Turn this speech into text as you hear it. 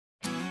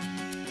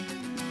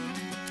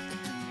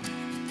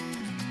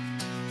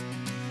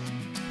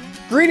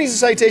Greetings and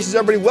salutations,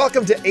 everybody.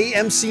 Welcome to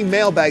AMC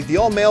Mailbag, the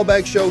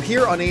all-mailbag show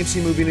here on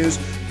AMC Movie News,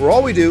 where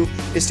all we do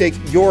is take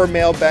your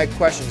mailbag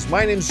questions.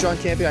 My name is John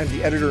Campion. I'm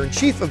the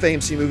editor-in-chief of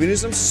AMC Movie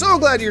News. I'm so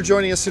glad you're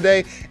joining us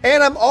today,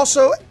 and I'm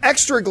also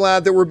extra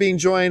glad that we're being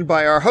joined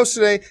by our host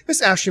today,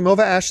 Miss Ashley Mova.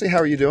 Ashley, how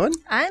are you doing?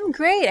 I'm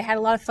great. I had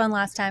a lot of fun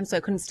last time, so I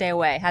couldn't stay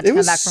away. Had to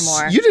come back for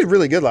more. You did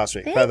really good last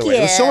week, by the way. Thank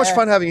It was so you. much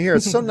fun having you here.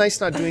 It's so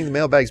nice not doing the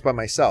mailbags by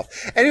myself.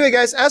 Anyway,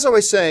 guys, as I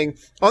was saying,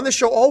 on the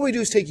show, all we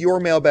do is take your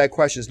mailbag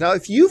questions. Now,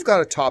 if you've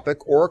got a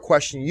topic or a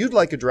question you'd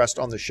like addressed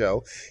on the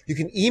show, you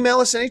can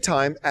email us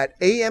anytime at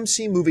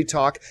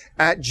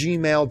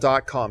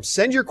amcmovietalk@gmail.com.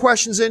 Send your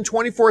questions in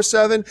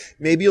 24/7.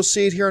 Maybe you'll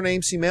see it here on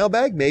AMC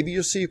Mailbag. Maybe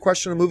you'll see a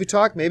question on Movie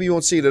Talk. Maybe you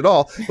won't see it at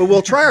all, but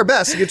we'll try our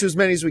best to get to as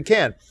many as we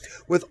can.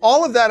 With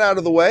all of that out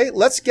of the way,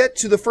 let's get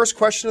to the first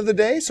question of the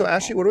day. So,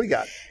 Ashley, what do we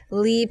got?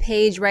 Lee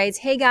Paige writes,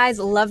 "Hey guys,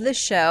 love the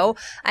show.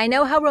 I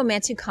know how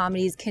romantic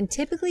comedies can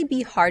typically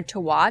be hard to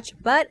watch,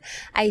 but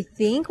I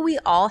think we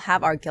all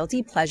have our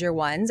guilty pleasure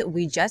ones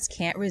we just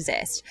can't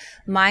resist.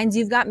 Mine's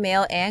You've Got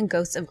Mail and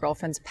Ghosts of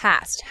Girlfriends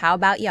Past. How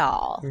about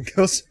y'all?"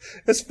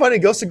 It's funny.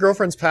 Ghosts of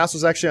Girlfriends Past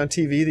was actually on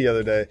TV the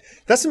other day.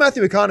 That's the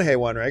Matthew McConaughey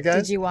one, right,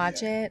 guys? Did you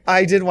watch it?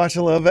 I did watch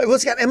a little bit. Well,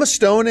 it's got Emma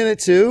Stone in it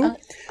too,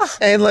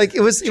 and like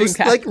it was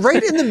like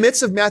right in the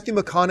midst of Matthew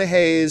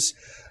McConaughey's,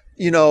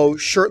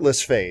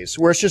 shirtless phase,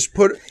 where it's just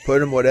put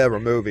him whatever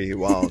movie he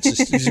wants.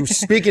 He's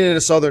speaking in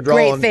a southern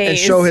drawl and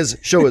show his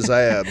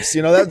abs.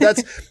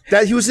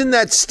 That he was in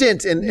that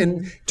stint,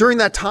 and during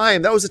that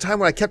time, that was the time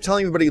when I kept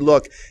telling everybody,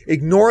 look,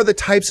 ignore the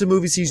types of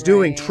movies he's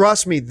doing.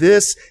 Trust me,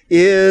 this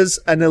is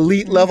an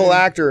elite level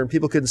actor, and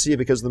people couldn't see it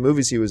because of the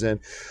movies he was in.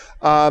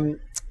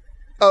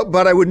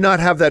 But I would not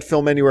have that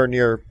film anywhere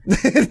near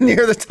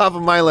near the top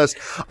of my list.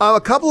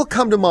 A couple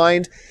come to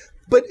mind.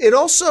 But it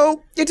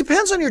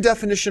depends on your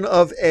definition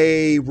of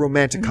a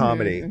romantic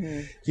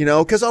comedy,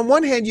 because on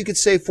one hand, you could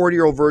say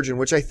 40-Year-Old Virgin,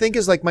 which I think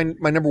is like my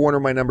number one or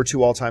my number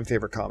two all-time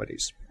favorite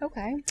comedies.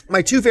 Okay.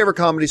 My two favorite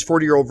comedies,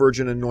 40-Year-Old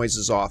Virgin and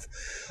Noises Off.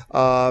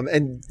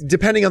 And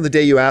depending on the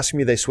day you ask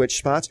me, they switch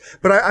spots.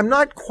 But I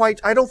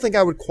don't think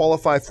I would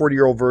qualify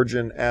 40-Year-Old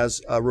Virgin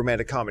as a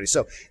romantic comedy.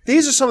 So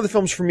these are some of the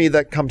films for me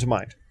that come to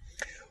mind.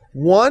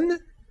 One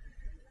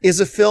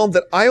is a film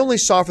that I only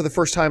saw for the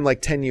first time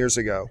like 10 years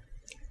ago.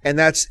 And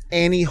that's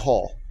Annie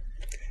Hall.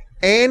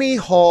 Annie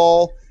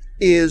Hall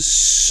is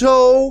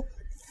so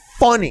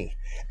funny.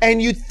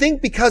 And you'd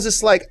think because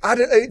it's like,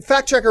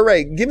 fact checker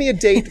Ray, give me a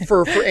date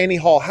for Annie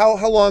Hall.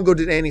 How long ago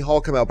did Annie Hall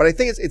come out? But I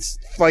think it's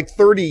like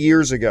 30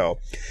 years ago.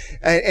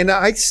 And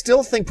I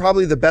still think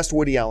probably the best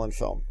Woody Allen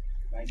film.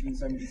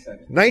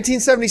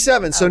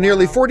 1977, so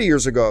nearly 40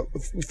 years ago,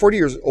 40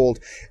 years old.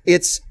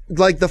 It's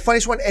like the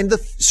funniest one. And the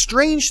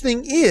strange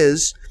thing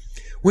is,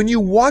 when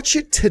you watch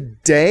it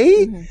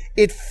today,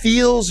 it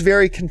feels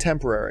very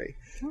contemporary.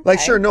 Okay. Like,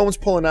 sure, no one's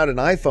pulling out an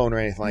iPhone or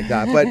anything like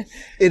that, but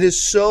it is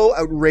so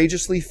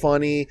outrageously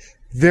funny,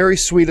 very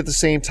sweet at the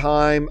same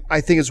time.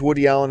 I think it's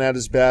Woody Allen at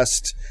his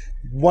best.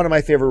 One of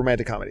my favorite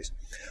romantic comedies.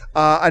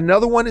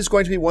 Another one is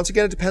going to be, once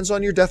again, it depends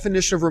on your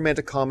definition of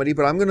romantic comedy,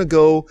 but I'm going to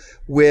go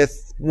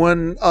with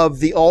one of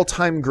the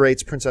all-time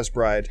greats, Princess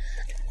Bride.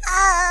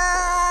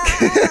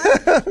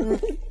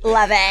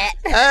 Love it.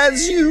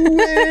 As you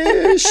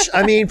wish.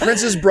 I mean,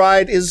 Princess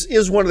Bride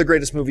is one of the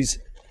greatest movies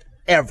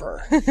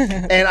ever.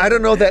 And I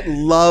don't know that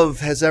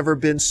love has ever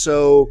been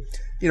so,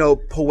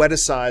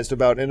 poeticized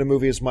about in a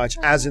movie as much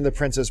as in The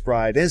Princess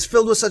Bride. And it's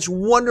filled with such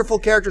wonderful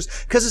characters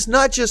because it's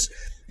not just,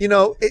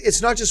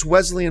 it's not just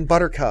Wesley and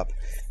Buttercup.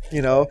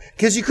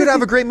 Because you could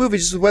have a great movie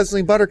just with Wesley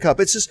and Buttercup.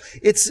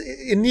 It's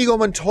Inigo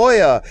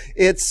Montoya.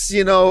 It's,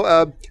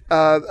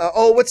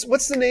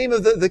 what's the name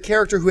of the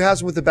character who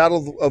has him with the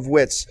Battle of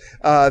Wits?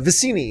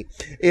 Vicini.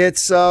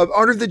 It's,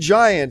 Arthur the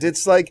Giant.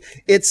 It's like,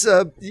 it's,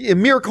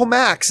 Miracle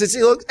Max. It's,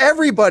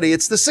 everybody.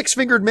 It's the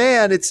Six-Fingered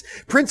Man. It's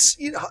Prince,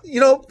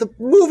 the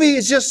movie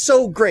is just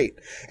so great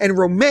and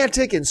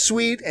romantic and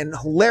sweet and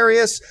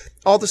hilarious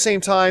all at the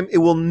same time. It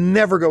will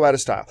never go out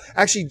of style.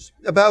 Actually,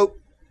 about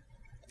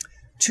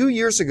 2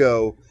 years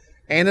ago,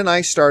 Ann and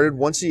I started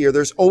once a year.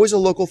 There's always a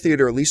local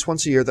theater, at least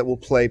once a year, that will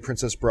play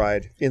Princess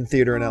Bride in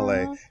theater in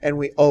LA, and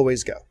we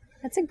always go.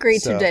 That's a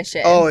great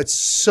tradition. Oh, it's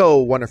so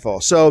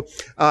wonderful. So,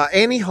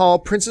 Annie Hall,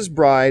 Princess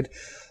Bride,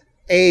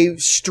 a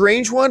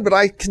strange one, but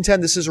I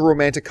contend this is a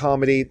romantic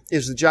comedy,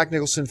 is the Jack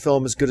Nicholson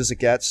film As Good as It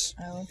Gets.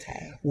 Oh,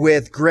 okay.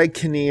 With Greg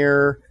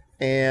Kinnear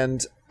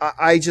and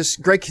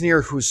Greg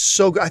Kinnear, who's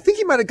so good. I think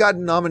he might have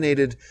gotten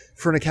nominated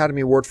for an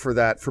Academy Award for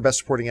that, for Best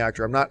Supporting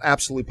Actor. I'm not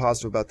absolutely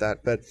positive about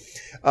that, but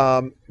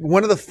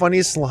one of the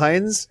funniest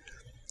lines,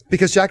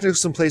 because Jack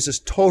Nicholson plays this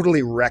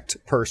totally wrecked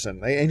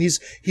person, and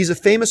he's a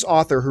famous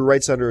author who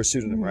writes under a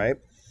pseudonym, right?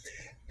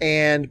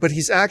 But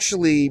he's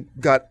actually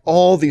got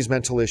all these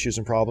mental issues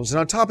and problems, and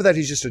on top of that,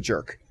 he's just a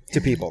jerk to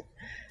people.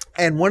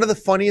 And one of the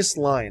funniest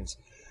lines,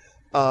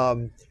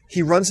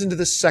 he runs into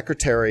this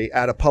secretary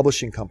at a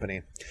publishing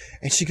company,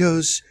 and she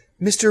goes,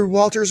 "Mr.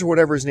 Walters," or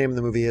whatever his name in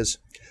the movie is,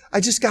 "I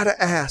just got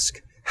to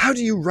ask, how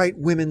do you write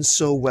women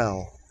so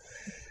well?"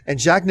 And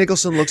Jack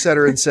Nicholson looks at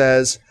her and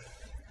says,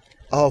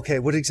 Oh, okay,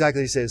 what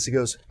exactly he says? He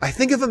goes, I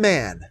think of a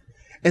man,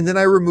 and then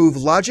I remove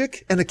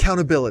logic and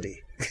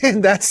accountability.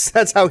 And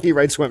that's how he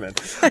writes women.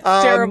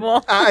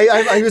 Terrible.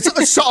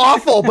 It's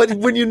awful, but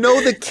when you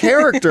know the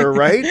character,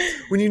 right?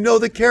 When you know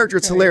the character,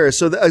 it's hilarious.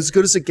 So as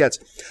good as it gets.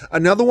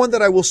 Another one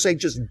that I will say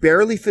just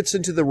barely fits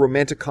into the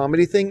romantic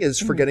comedy thing is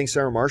Forgetting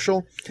Sarah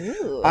Marshall.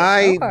 Ooh,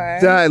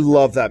 I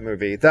love that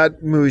movie.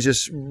 That movie's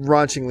just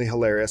raunchingly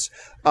hilarious.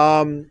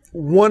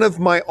 One of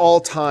my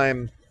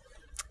all-time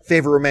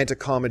favorite romantic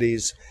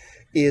comedies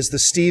is the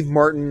Steve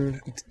Martin,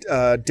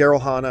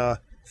 Daryl Hannah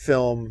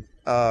film,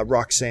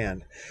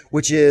 Roxanne,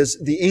 which is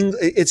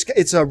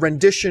it's a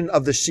rendition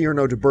of the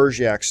Cyrano de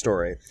Bergerac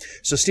story.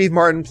 So Steve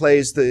Martin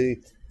plays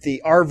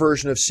our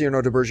version of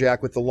Cyrano de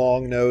Bergerac with the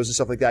long nose and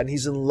stuff like that. And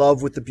he's in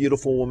love with the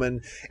beautiful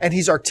woman, and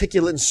he's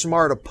articulate and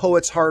smart, a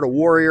poet's heart, a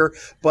warrior,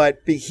 but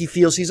he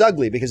feels he's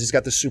ugly because he's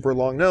got the super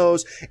long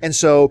nose. And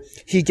so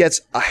he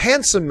gets a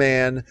handsome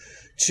man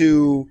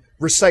to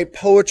recite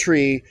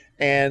poetry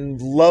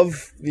and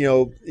love,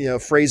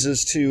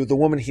 phrases to the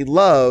woman he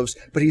loves,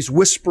 but he's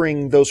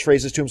whispering those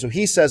phrases to him. So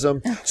he says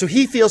them. So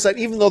he feels that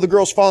even though the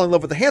girl's falling in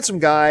love with the handsome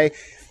guy,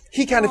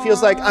 he kind of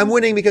feels like I'm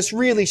winning because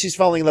really she's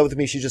falling in love with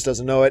me. She just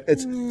doesn't know it.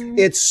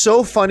 It's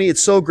so funny.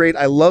 It's so great.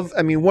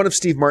 One of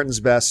Steve Martin's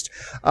best.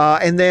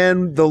 And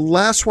then the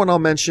last one I'll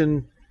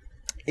mention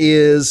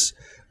is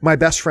My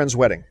Best Friend's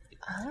Wedding.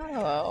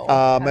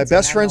 My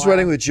Best Friend's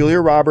Wedding with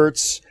Julia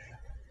Roberts.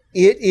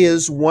 It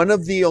is one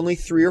of the only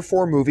 3 or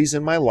 4 movies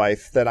in my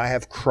life that I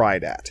have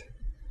cried at.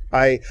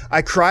 I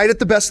cried at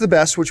The Best of the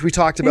Best, which we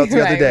talked about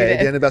the other day,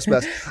 the end of Best of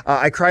the Best.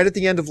 I cried at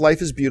the end of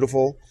Life is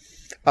Beautiful.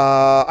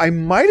 I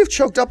might have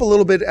choked up a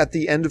little bit at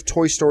the end of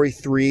Toy Story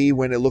 3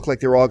 when it looked like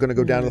they were all going to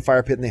go down to the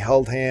fire pit and they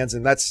held hands,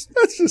 and that's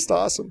just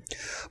awesome.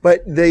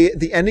 But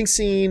the ending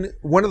scene,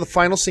 one of the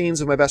final scenes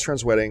of My Best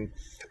Friend's Wedding,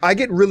 I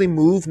get really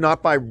moved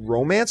not by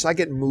romance. I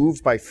get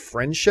moved by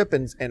friendship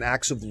and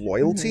acts of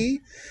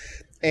loyalty.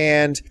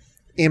 And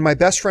in My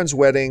Best Friend's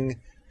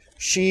Wedding,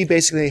 she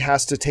basically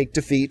has to take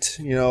defeat.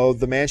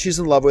 The man she's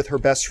in love with, her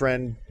best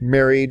friend,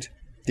 married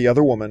the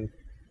other woman.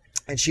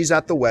 And she's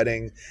at the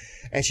wedding,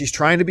 and she's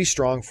trying to be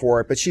strong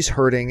for it, but she's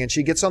hurting. And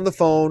she gets on the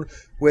phone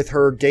with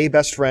her gay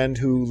best friend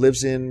who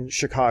lives in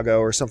Chicago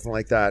or something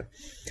like that.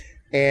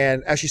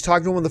 And as she's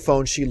talking to him on the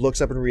phone, she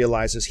looks up and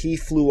realizes he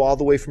flew all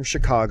the way from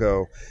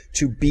Chicago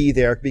to be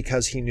there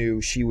because he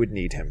knew she would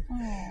need him.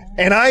 Aww.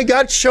 And I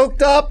got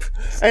choked up,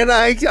 and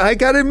I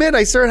got to admit,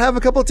 I started having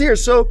a couple of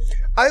tears. So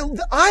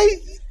I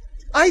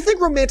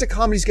think romantic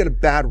comedies get a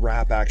bad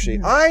rap, actually.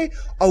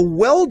 A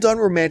well-done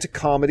romantic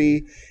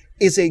comedy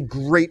is a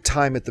great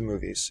time at the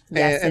movies.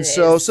 Yes, and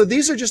so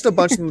these are just a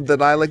bunch of them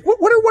that I like. What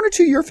are 1 or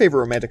 2 of your favorite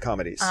romantic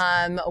comedies?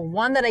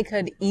 One that I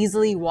could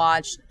easily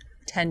watch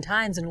 10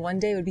 times in one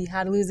day would be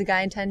How to Lose a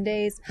Guy in 10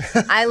 Days.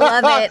 I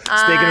love it.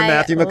 Speaking of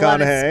Matthew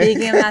McConaughey.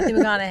 Speaking of Matthew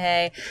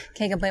McConaughey.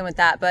 Can't complain with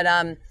that. But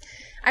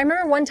I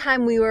remember one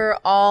time the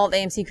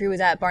AMC crew was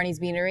at Barney's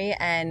Beanery,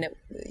 and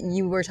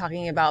you were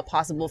talking about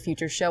possible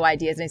future show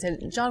ideas. And I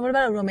said, John, what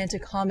about a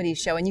romantic comedy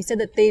show? And you said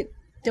that they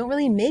don't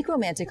really make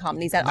romantic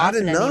comedies that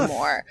often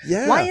anymore.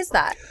 Yeah. Why is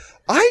that?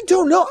 I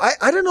don't know.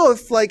 I don't know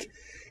if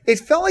it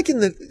felt like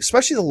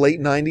especially the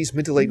late 90s,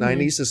 mid to late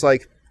 90s, it's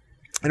like,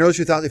 in early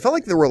 2000s, it felt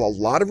like there were a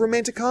lot of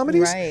romantic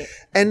comedies. Right.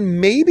 And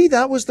maybe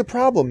that was the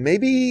problem.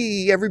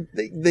 Maybe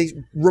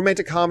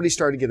romantic comedies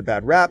started to get a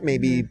bad rap.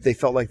 Maybe they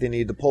felt like they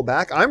needed to pull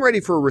back. I'm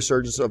ready for a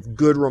resurgence of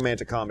good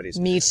romantic comedies.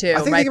 Me too.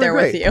 Right there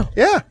with you.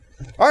 Yeah.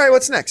 All right,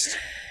 what's next?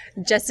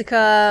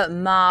 Jessica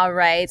Ma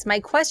writes, my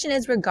question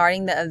is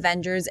regarding the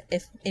Avengers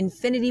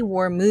Infinity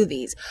War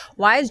movies.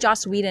 Why is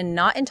Joss Whedon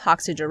not in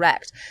talks to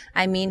direct?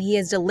 I mean, he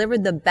has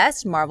delivered the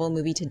best Marvel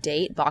movie to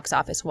date, box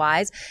office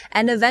wise,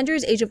 and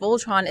Avengers Age of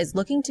Ultron is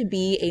looking to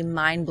be a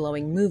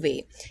mind-blowing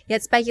movie.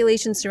 Yet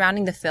speculation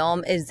surrounding the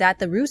film is that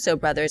the Russo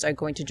brothers are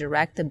going to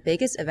direct the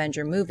biggest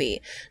Avenger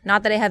movie.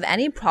 Not that I have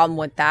any problem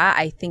with that.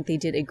 I think they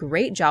did a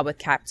great job with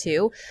Cap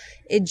 2.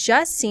 It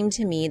just seemed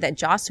to me that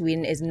Joss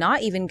Whedon is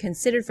not even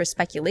considered for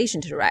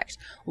speculation to direct.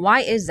 Why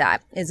is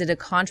that? Is it a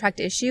contract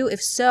issue?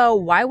 If so,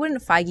 why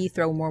wouldn't Feige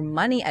throw more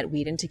money at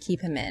Whedon to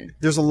keep him in?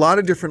 There's a lot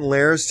of different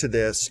layers to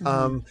this.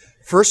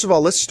 First of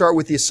all, let's start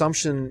with the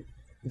assumption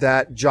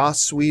that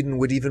Joss Whedon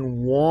would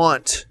even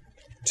want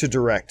to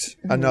direct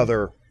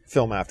another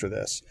film after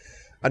this.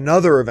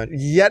 Another event,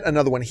 yet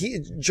another one.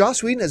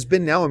 Joss Whedon has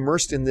been now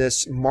immersed in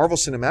this Marvel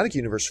Cinematic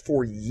Universe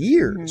for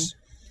years.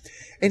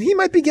 And he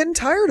might be getting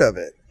tired of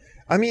it.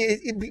 I mean,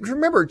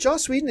 remember,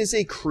 Joss Whedon is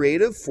a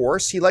creative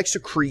force. He likes to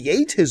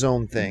create his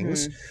own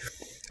things.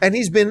 And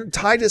he's been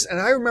tied to this. And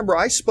I remember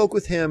I spoke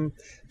with him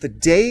the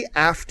day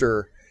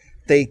after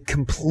they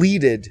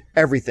completed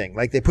everything.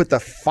 Like they put the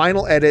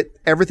final edit,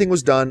 everything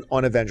was done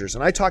on Avengers.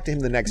 And I talked to him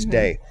the next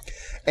day.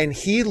 And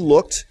he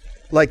looked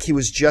like he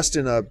was just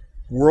in a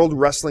World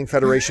Wrestling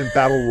Federation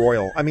Battle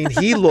Royal. I mean,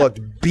 he looked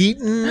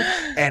beaten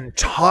and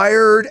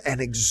tired and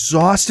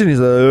exhausted. He's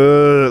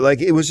like,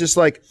 it was just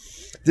like,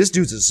 this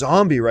dude's a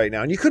zombie right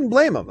now. And you couldn't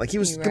blame him. Like he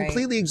was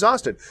completely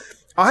exhausted.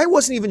 I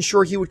wasn't even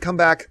sure he would come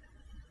back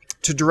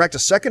to direct a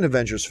second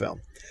Avengers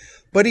film,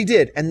 but he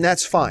did. And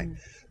that's fine.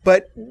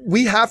 But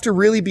we have to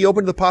really be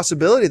open to the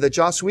possibility that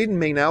Joss Whedon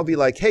may now be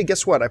like, hey,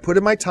 guess what? I put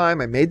in my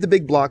time. I made the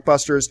big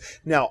blockbusters.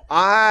 Now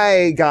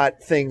I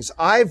got things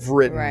I've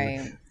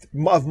written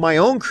of my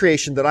own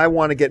creation that I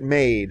want to get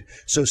made.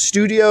 So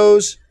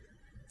studios,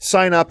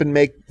 sign up and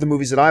make the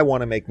movies that I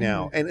want to make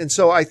now. And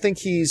so I think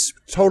he's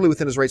totally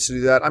within his rights to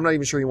do that. I'm not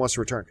even sure he wants to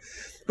return.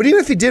 But even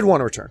if he did want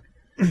to return,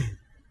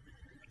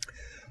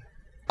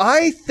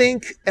 I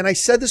think, and I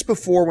said this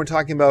before when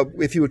talking about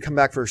if he would come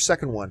back for a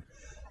second one,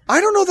 I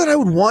don't know that I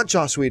would want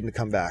Joss Whedon to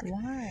come back.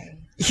 Why?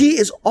 He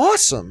is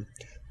awesome.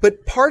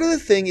 But part of the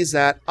thing is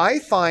that I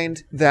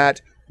find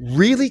that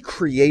really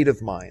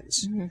creative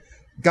minds,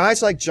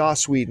 guys like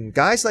Joss Whedon,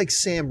 guys like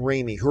Sam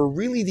Raimi, who are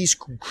really these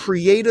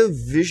creative,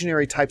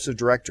 visionary types of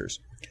directors,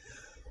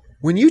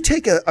 when you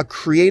take a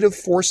creative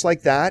force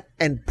like that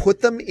and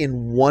put them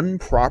in one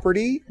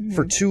property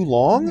for too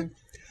long,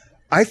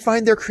 I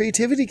find their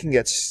creativity can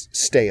get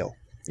stale.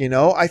 You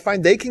know, I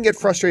find they can get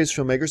frustrated as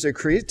filmmakers. Their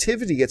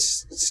creativity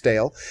gets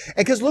stale.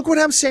 And because look what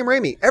happened to Sam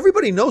Raimi.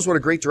 Everybody knows what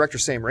a great director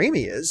Sam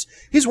Raimi is.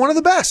 He's one of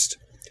the best.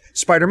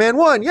 Spider-Man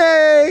 1,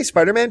 yay!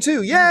 Spider-Man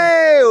 2,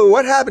 yay!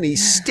 What happened? He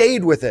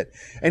stayed with it.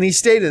 And he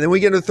stayed. And then we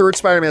get into the third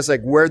Spider-Man. It's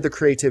like, where'd the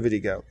creativity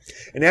go?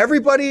 And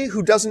everybody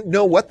who doesn't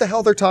know what the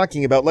hell they're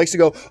talking about likes to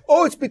go,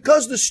 oh, it's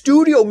because the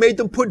studio made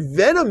them put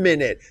Venom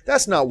in it.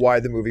 That's not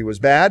why the movie was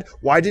bad.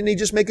 Why didn't he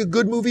just make a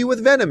good movie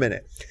with Venom in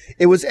it?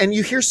 It was, and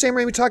you hear Sam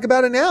Raimi talk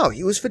about it now.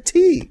 He was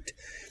fatigued.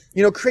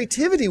 You know,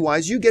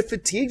 creativity-wise, you get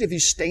fatigued if you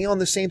stay on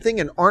the same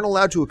thing and aren't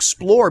allowed to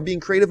explore being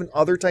creative in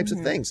other types of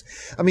things.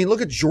 I mean, look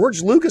at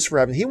George Lucas for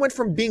heaven. He went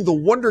from being the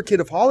wonder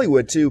kid of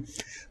Hollywood to,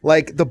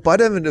 like, the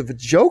butt end of a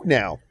joke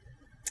now.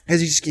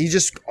 As he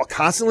just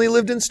constantly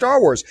lived in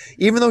Star Wars.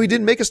 Even though he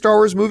didn't make a Star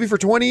Wars movie for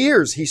 20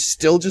 years, he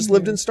still just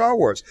lived in Star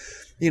Wars.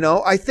 You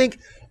know, I think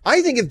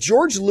if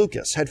George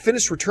Lucas had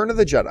finished Return of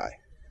the Jedi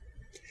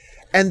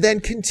and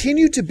then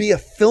continued to be a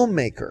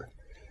filmmaker,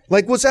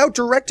 like was out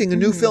directing a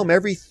new film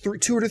every 2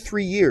 to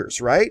 3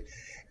 years, right?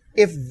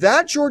 If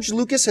that George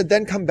Lucas had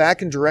then come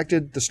back and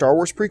directed the Star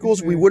Wars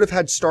prequels, we would have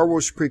had Star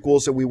Wars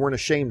prequels that we weren't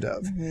ashamed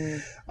of.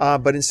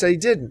 But instead he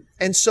didn't.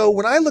 And so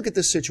when I look at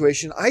this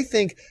situation, I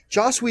think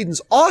Joss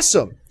Whedon's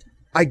awesome.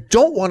 I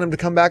don't want him to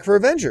come back for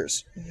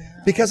Avengers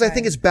because I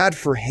think it's bad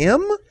for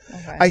him.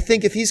 I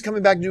think if he's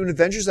coming back doing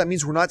Avengers, that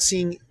means we're not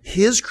seeing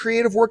his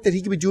creative work that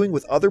he could be doing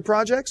with other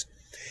projects.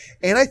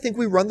 And I think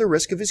we run the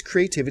risk of his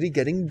creativity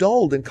getting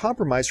dulled and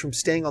compromised from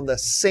staying on the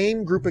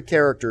same group of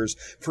characters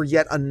for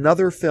yet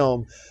another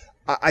film.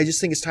 I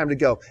just think it's time to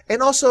go.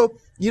 And also,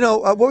 you know,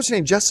 what was her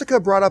name? Jessica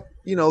brought up,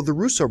 you know, the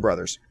Russo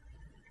brothers.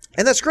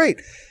 And that's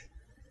great.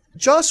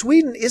 Joss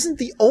Whedon isn't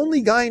the only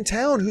guy in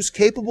town who's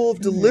capable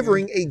of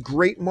delivering a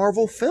great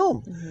Marvel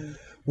film.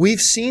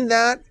 We've seen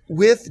that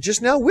with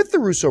the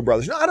Russo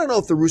brothers. Now, I don't know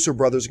if the Russo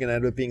brothers are going to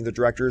end up being the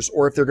directors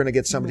or if they're going to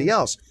get somebody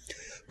else.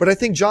 But I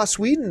think I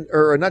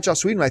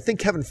think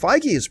Kevin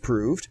Feige has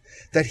proved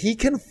that he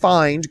can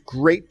find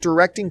great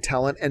directing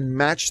talent and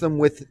match them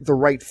with the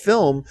right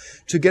film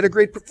to get a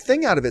great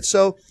thing out of it.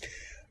 So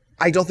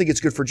I don't think it's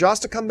good for Joss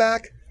to come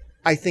back.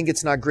 I think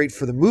it's not great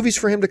for the movies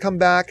for him to come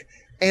back.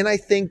 And I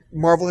think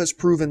Marvel has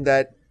proven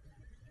that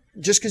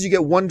just because you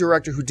get one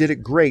director who did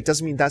it great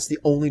doesn't mean that's the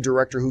only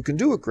director who can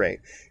do it great.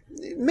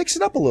 Mix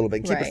it up a little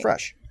bit, keep it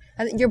fresh.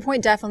 Your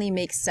point definitely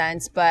makes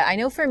sense, but I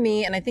know for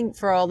me, and I think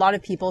for a lot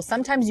of people,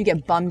 sometimes you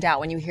get bummed out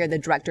when you hear the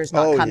director's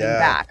not coming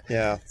back.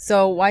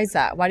 So why is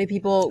that? Why do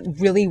people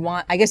really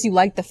want, I guess you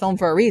like the film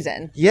for a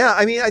reason. Yeah,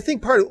 I mean, I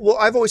think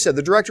I've always said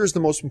the director is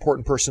the most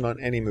important person on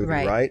any movie,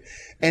 right?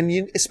 And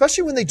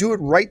especially when they do it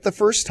right the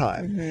first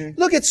time.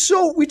 Look,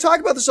 we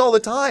talk about this all the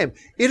time.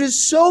 It is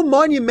so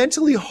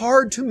monumentally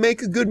hard to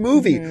make a good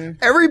movie.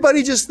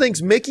 Everybody just thinks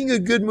making a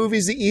good movie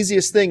is the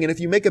easiest thing, and if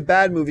you make a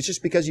bad movie, it's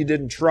just because you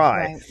didn't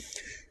try.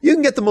 You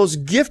can get the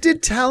most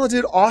gifted,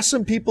 talented,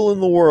 awesome people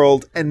in the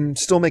world and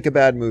still make a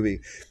bad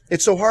movie.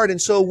 It's so hard.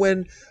 And so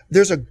when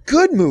there's a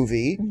good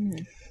movie,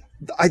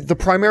 the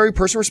primary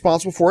person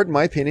responsible for it, in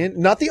my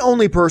opinion, not the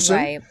only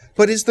person,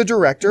 but is the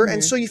director.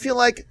 And so you feel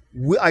like,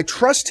 I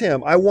trust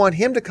him. I want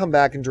him to come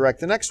back and direct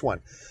the next one.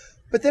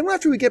 But then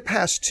after we get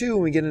past 2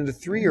 and we get into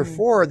 3 or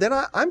 4, then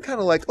I'm kind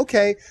of like,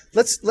 okay,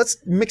 let's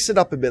mix it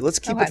up a bit. Let's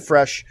keep it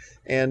fresh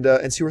and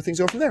see where things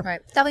go from there.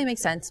 Right. Definitely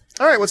makes sense.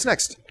 All right. What's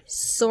next?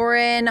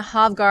 Soren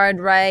Hovgard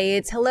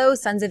writes, hello,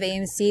 Sons of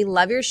AMC.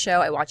 Love your show.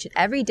 I watch it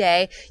every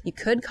day. You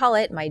could call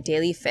it my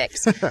daily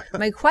fix.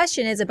 My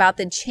question is about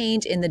the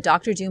change in the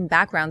Doctor Doom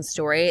background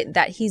story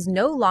that he's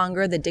no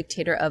longer the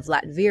dictator of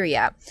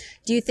Latveria.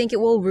 Do you think it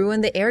will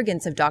ruin the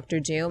arrogance of Doctor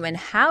Doom? And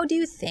how do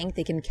you think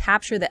they can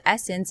capture the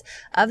essence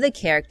of the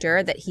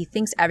character that he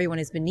thinks everyone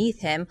is beneath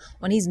him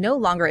when he's no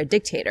longer a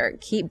dictator?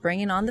 Keep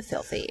bringing on the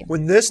filthy.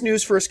 When this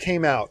news first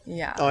came out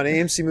on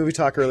AMC Movie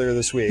Talk earlier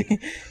this week,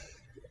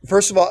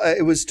 first of all,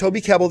 it was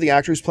Toby Kebbell, the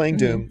actor who's playing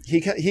Doom.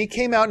 He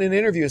came out in an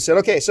interview and said,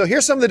 okay, so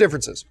here's some of the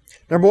differences.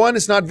 Number one,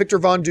 it's not Victor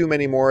Von Doom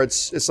anymore.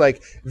 It's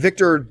like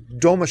Victor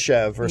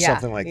Domashev or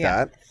something like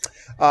that.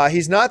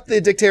 He's not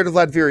the dictator of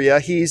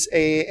Latveria. He's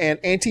an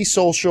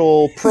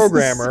antisocial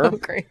programmer. So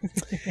crazy.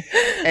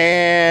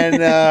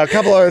 And a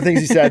couple other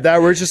things he said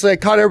that were just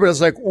like, caught everybody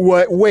was like,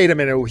 what? Wait a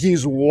minute.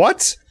 He's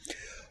what?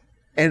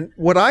 And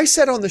what I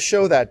said on the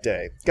show that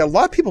day got a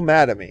lot of people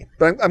mad at me,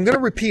 but I'm going to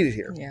repeat it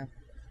here. Yeah.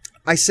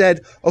 I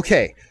said,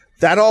 okay,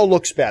 that all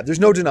looks bad. There's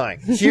no denying.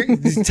 Here,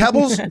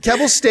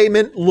 Kebble's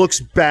statement looks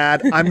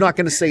bad. I'm not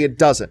going to say it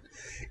doesn't.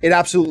 It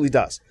absolutely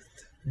does.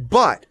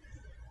 But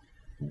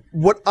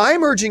what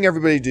I'm urging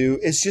everybody to do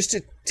is just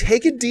to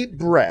take a deep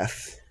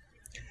breath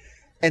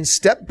and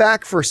step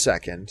back for a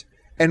second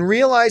and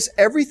realize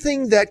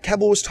everything that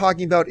Kebbel was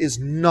talking about is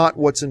not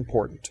what's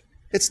important.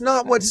 It's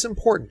not what's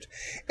important.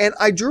 And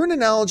I drew an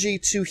analogy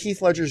to Heath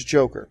Ledger's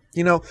Joker.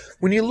 You know,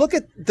 when you look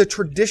at the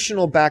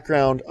traditional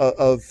background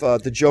of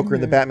the Joker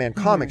in the Batman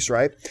comics,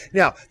 right?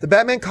 Now, the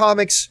Batman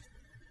comics,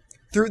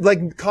 through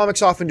like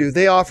comics often do,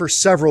 they offer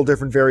several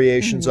different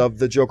variations of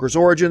the Joker's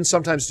origin.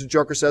 Sometimes the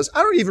Joker says,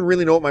 I don't even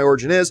really know what my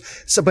origin is.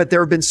 So, but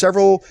there have been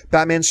several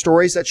Batman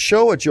stories that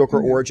show a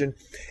Joker origin.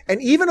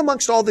 And even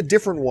amongst all the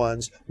different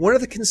ones, one of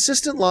the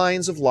consistent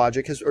lines of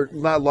logic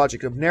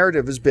of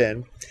narrative has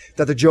been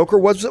that the Joker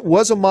was a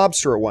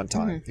mobster at one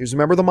time. He was a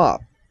member of the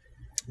mob.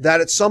 That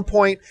at some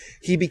point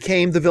he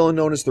became the villain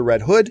known as the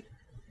Red Hood,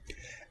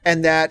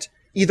 and that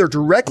either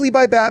directly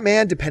by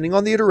Batman, depending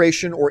on the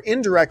iteration, or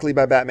indirectly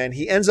by Batman,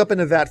 he ends up in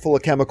a vat full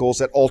of chemicals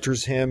that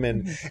alters him.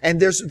 And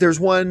there's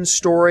one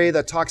story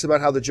that talks about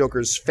how the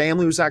Joker's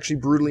family was actually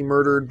brutally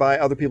murdered by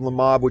other people in the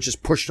mob, which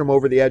just pushed him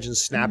over the edge and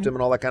snapped him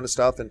and all that kind of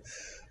stuff. And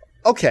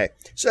okay,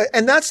 so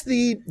and that's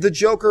the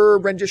Joker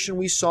rendition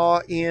we saw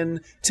in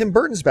Tim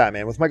Burton's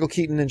Batman with Michael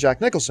Keaton and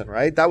Jack Nicholson,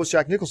 right? That was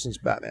Jack Nicholson's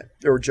Batman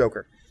or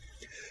Joker.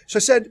 So I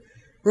said,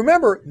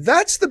 remember,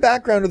 that's the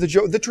background of the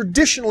Joker, the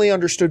traditionally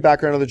understood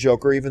background of the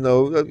Joker, even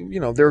though, you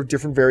know, there are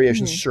different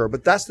variations, sure,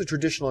 but that's the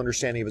traditional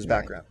understanding of his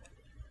background.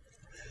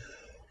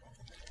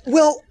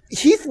 Well,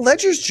 Heath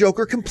Ledger's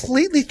Joker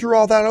completely threw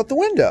all that out the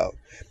window.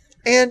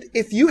 And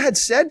if you had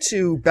said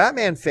to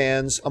Batman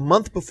fans a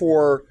month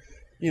before,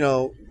 you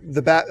know,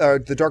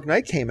 the Dark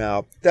Knight came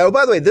out, that, oh,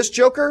 by the way, this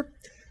Joker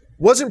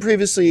wasn't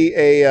previously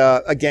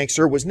a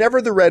gangster, was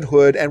never the Red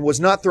Hood, and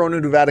was not thrown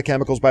into a vat of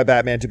chemicals by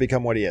Batman to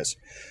become what he is.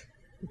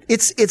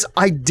 It's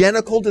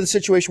identical to the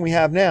situation we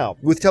have now,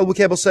 with Toby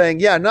Kebbell saying,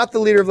 yeah, not the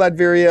leader of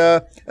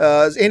Latveria,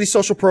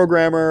 antisocial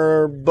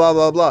programmer, blah,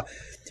 blah, blah.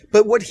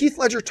 But what Heath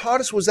Ledger taught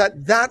us was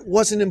that that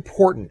wasn't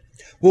important.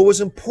 What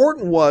was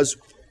important was,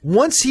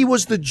 once he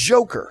was the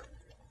Joker,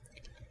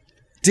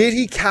 did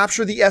he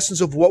capture the essence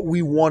of what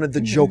we wanted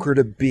the Joker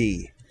to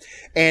be?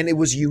 And it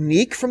was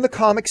unique from the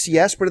comics,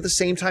 yes, but at the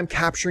same time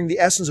capturing the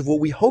essence of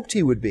what we hoped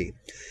he would be.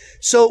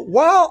 So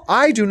while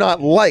I do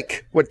not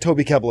like what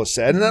Toby Kebbell has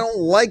said, and I don't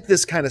like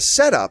this kind of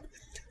setup,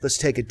 let's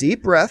take a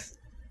deep breath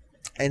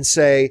and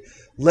say,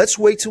 let's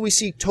wait till we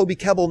see Toby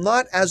Kebbell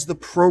not as the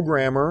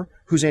programmer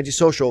who's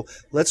antisocial.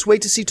 Let's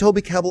wait to see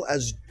Toby Kebbell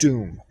as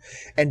Doom.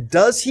 And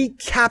does he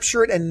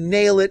capture it and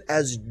nail it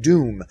as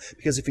Doom?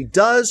 Because if he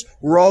does,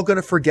 we're all going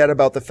to forget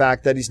about the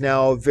fact that he's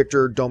now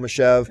Victor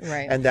Domashev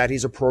and that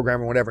he's a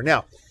programmer, whatever.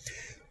 Now,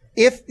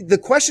 if the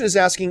question is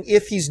asking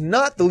if he's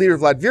not the leader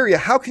of Latveria,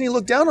 how can he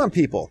look down on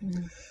people?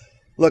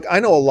 Look, I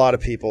know a lot of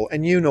people,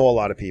 and you know a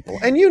lot of people,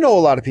 and you know a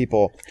lot of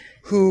people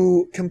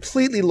who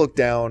completely look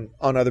down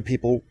on other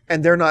people,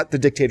 and they're not the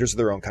dictators of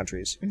their own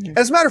countries.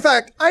 As a matter of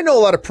fact, I know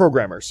a lot of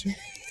programmers.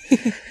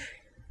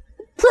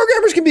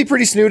 Programmers can be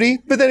pretty snooty,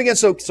 but then again,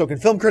 so can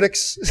film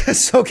critics,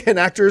 so can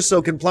actors,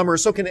 so can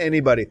plumbers, so can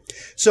anybody.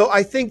 So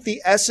I think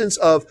the essence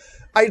of,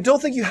 I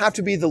don't think you have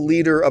to be the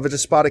leader of a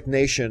despotic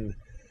nation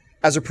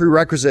as a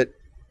prerequisite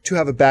to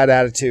have a bad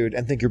attitude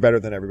and think you're better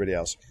than everybody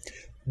else.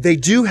 They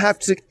do have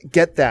to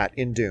get that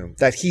in Doom,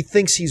 that he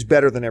thinks he's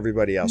better than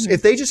everybody else.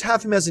 If they just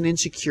have him as an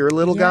insecure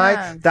little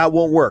guy, that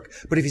won't work.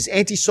 But if he's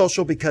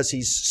antisocial because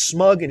he's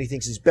smug and he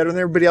thinks he's better than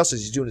everybody else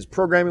as he's doing his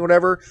programming,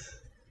 whatever,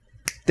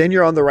 then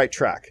you're on the right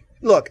track.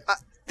 Look,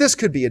 this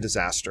could be a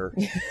disaster.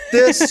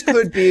 This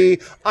could be,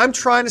 I'm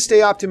trying to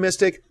stay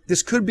optimistic.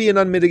 This could be an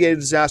unmitigated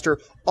disaster.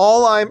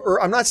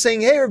 I'm not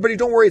saying, hey, everybody,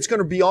 don't worry, it's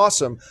going to be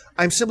awesome.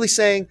 I'm simply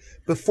saying,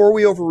 before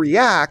we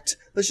overreact,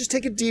 let's just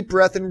take a deep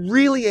breath and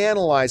really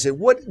analyze it.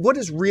 What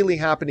is really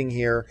happening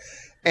here?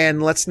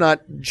 And let's not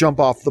jump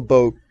off the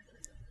boat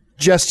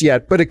just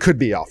yet, but it could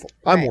be awful.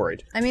 I'm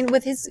worried. I mean,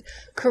 with his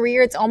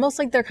career, it's almost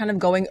like they're kind of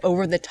going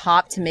over the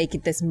top to make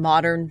it this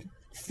modern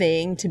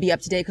thing to be up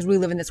to date, because we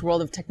live in this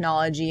world of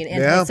technology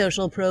and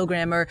antisocial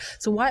programmer.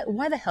 So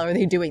why the hell are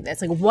they doing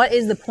this? Like, what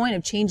is the point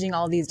of changing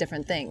all these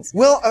different things?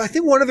 Well, I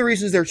think one of the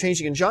reasons they're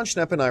changing, and John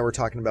Schnepp and I were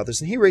talking about this,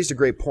 and he raised a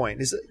great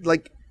point, is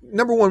like,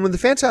 number one, when the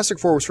Fantastic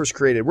Four was first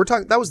created,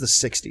 that was the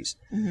 60s.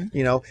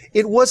 You know,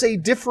 it was a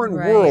different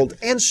world,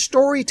 and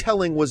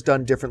storytelling was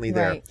done differently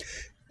there.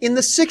 In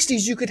the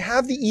 60s, you could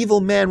have the evil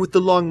man with the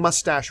long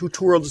mustache who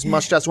twirled his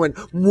mustache and went,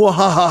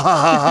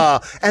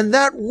 mwahahaha, and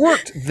that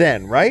worked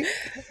then, right?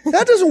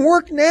 That doesn't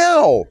work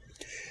now.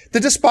 The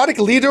despotic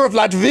leader of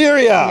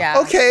Latveria.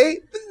 Okay,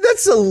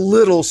 that's a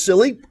little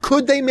silly.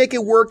 Could they make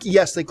it work?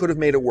 Yes, they could have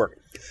made it work.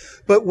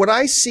 But what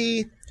I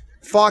see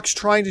Fox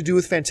trying to do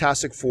with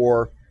Fantastic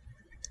Four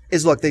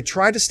is, look, they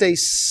tried to stay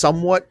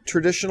somewhat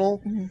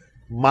traditional,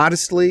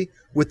 modestly,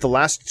 with the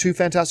last 2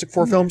 Fantastic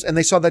Four films, and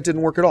they saw that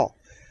didn't work at all.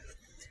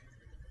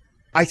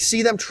 I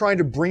see them trying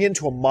to bring it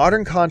into a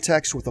modern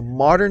context with a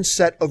modern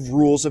set of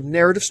rules of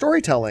narrative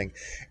storytelling.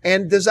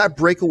 And does that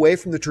break away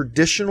from the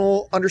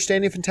traditional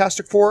understanding of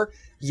Fantastic Four?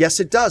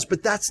 Yes, it does,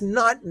 but that's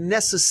not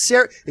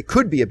necessary. It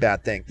could be a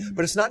bad thing,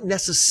 but it's not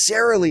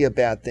necessarily a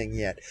bad thing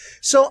yet.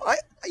 So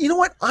you know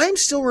what? I'm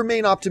still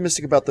remain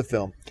optimistic about the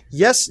film.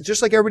 Yes,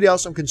 just like everybody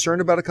else, I'm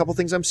concerned about a couple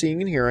things I'm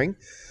seeing and hearing,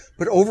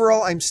 but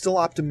overall, I'm still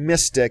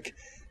optimistic.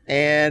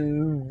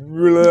 And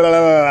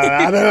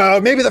I don't know.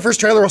 Maybe the first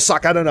trailer will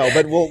suck. I don't know,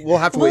 but we'll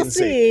have to wait and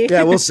see.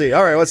 Yeah, we'll see.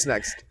 All right, what's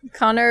next?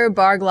 Connor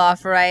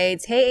Bargloff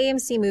writes, "Hey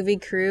AMC movie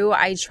crew,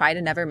 I try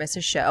to never miss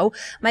a show.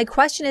 My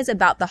question is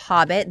about The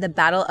Hobbit, the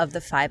Battle of the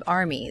Five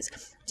Armies.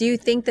 Do you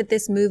think that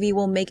this movie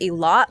will make a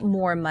lot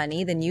more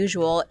money than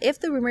usual if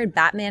the rumored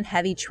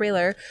Batman-heavy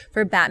trailer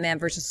for Batman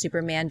vs.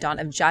 Superman: Dawn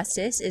of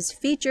Justice is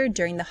featured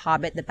during The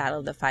Hobbit, the Battle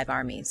of the Five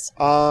Armies?"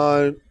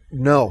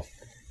 No.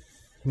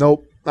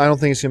 Nope. I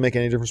don't think it's going to make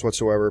any difference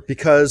whatsoever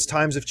because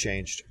times have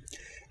changed.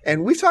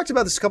 And we've talked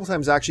about this a couple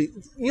times, actually.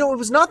 You know, it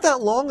was not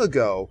that long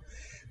ago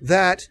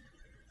that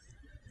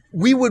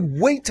we would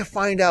wait to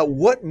find out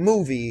what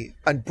movie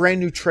a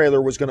brand new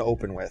trailer was going to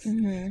open with.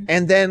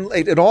 And then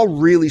it all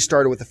really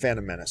started with The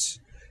Phantom Menace.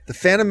 The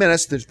Phantom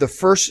Menace, the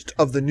first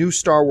of the new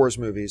Star Wars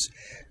movies,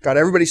 got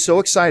everybody so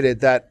excited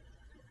that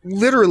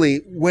literally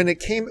when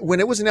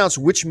it was announced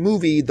which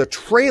movie the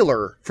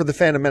trailer for The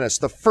Phantom Menace,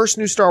 the first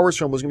new Star Wars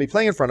film, was going to be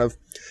playing in front of,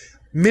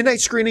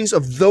 midnight screenings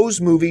of those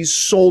movies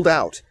sold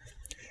out.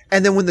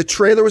 And then when the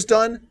trailer was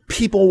done,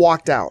 people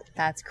walked out.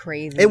 That's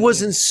crazy. It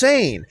was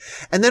insane.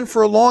 And then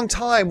for a long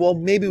time, well,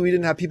 maybe we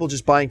didn't have people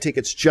just buying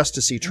tickets just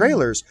to see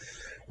trailers.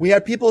 We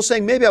had people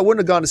saying, maybe I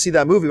wouldn't have gone to see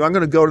that movie, but I'm going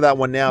to go to that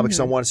one now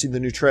because I want to see the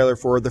new trailer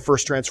for the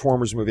first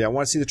Transformers movie. I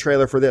want to see the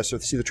trailer for this or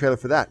see the trailer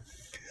for that.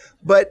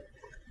 But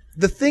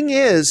the thing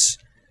is,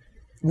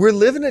 we're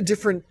living a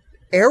different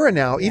era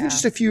now, even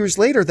just a few years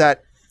later,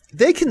 that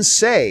they can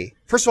say,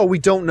 first of all, we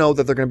don't know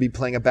that they're going to be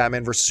playing a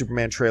Batman vs.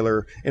 Superman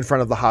trailer in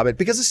front of The Hobbit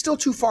because it's still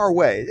too far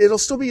away. It'll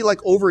still be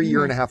like over a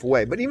year and a half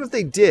away. But even if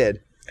they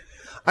did,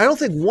 I don't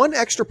think one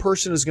extra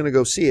person is going to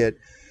go see it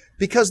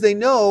because they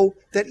know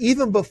that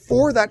even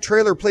before that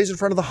trailer plays in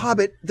front of The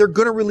Hobbit, they're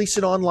going to release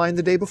it online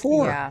the day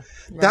before. Yeah,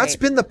 right. That's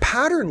been the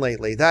pattern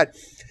lately. That,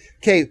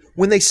 okay,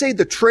 when they say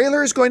the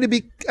trailer is going to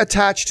be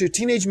attached to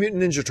Teenage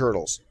Mutant Ninja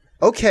Turtles,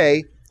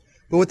 okay,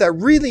 but what that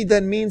really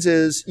then means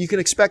is you can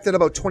expect that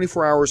about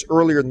 24 hours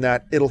earlier than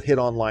that, it'll hit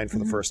online for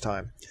the first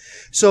time.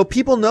 So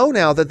people know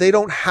now that they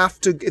don't have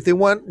to, if they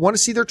want to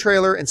see their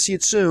trailer and see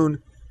it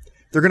soon,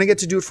 they're going to get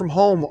to do it from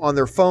home on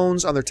their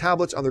phones, on their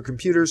tablets, on their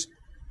computers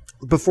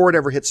before it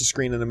ever hits the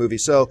screen in a movie.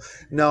 So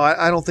no,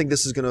 I don't think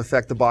this is going to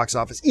affect the box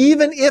office,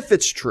 even if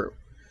it's true.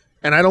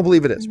 And I don't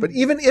believe it is. But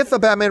even if a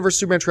Batman vs.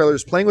 Superman trailer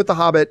is playing with The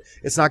Hobbit,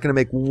 it's not going to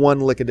make one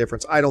lick of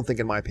difference, I don't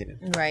think, in my opinion.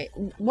 Right.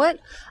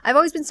 I've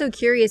always been so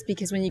curious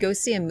because when you go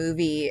see a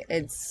movie,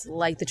 it's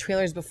like the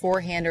trailers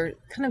beforehand are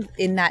kind of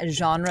in that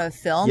genre of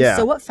film. Yeah.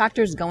 So what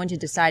factors go into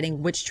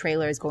deciding which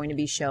trailer is going to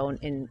be shown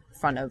in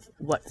front of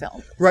what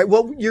film? Right.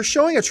 Well, you're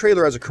showing a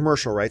trailer as a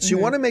commercial, right? So you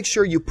want to make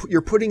sure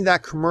you're putting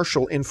that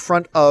commercial in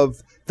front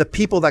of the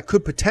people that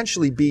could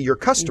potentially be your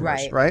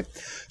customers, right?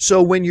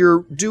 So when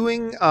you're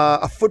doing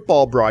a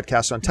football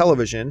broadcast on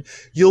television,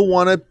 you'll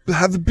want to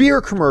have a beer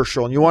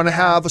commercial, and you want to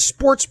have a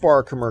sports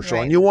bar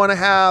commercial, and you want to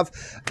have,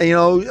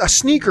 a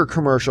sneaker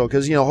commercial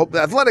because,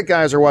 athletic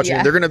guys are watching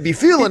it. They're going to be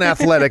feeling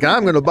athletic, and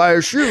I'm going to buy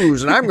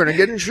shoes, and I'm going to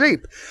get in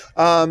shape.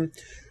 So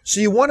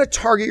you want to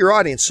target your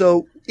audience.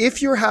 So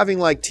if you're having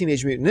like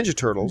Teenage Mutant Ninja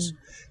Turtles,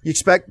 you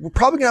expect we're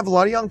probably going to have a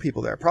lot of young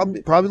people there,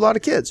 probably a lot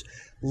of kids.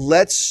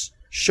 Let's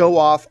show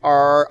off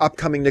our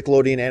upcoming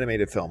Nickelodeon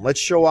animated film. Let's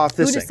show off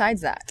this Who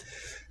decides that?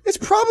 It's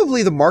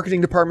probably the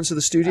marketing departments of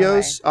the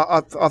studios,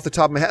 off the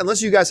top of my head,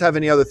 unless you guys have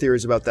any other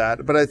theories about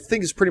that. But I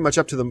think it's pretty much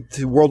up to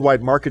the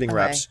worldwide marketing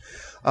reps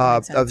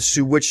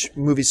to which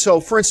movies. So,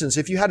 for instance,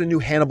 if you had a new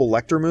Hannibal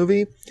Lecter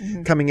movie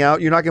coming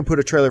out, you're not going to put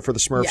a trailer for the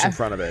Smurfs in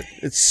front of it.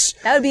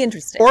 That would be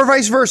interesting. Or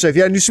vice versa. If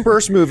you had a new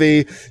Smurfs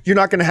movie, you're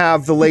not going to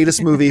have the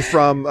latest movie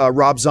from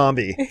Rob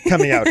Zombie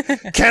coming out.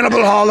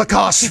 Cannibal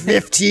Holocaust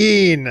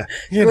 15.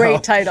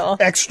 Great title.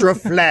 Extra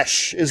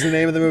Flesh is the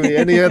name of the movie.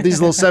 And you have these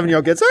little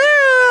 7-year-old kids,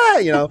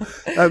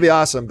 that'd be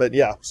awesome. But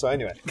yeah, so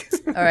anyway.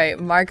 All right.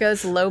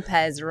 Marcos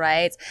Lopez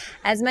writes,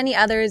 as many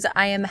others,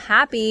 I am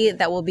happy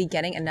that we'll be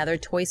getting another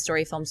Toy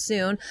Story film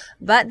soon,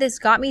 but this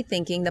got me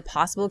thinking the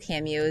possible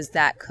cameos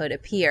that could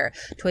appear.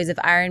 Toys of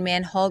Iron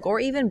Man, Hulk, or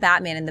even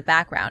Batman in the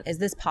background. Is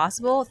this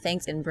possible?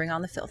 Thanks, and bring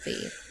on the filthy.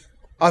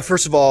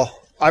 First of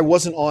all, I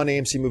wasn't on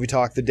AMC Movie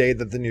Talk the day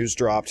that the news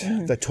dropped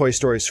that Toy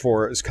Story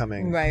 4 is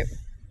coming. Right.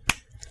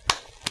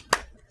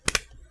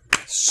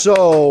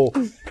 So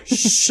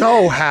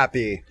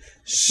happy.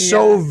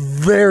 So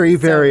very,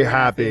 very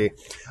happy.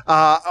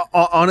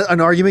 On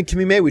an argument can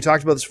be made. We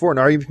talked about this before. An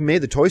argument can be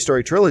made. The Toy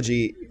Story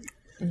trilogy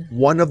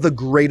one of the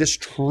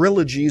greatest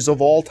trilogies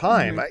of all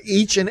time.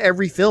 Each and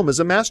every film is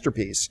a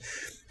masterpiece.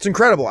 It's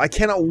incredible. I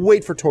cannot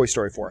wait for Toy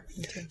Story 4.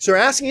 Okay. So we're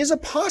asking, is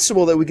it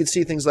possible that we could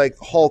see things like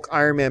Hulk,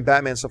 Iron Man,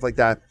 Batman, stuff like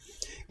that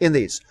in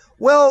these?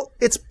 Well,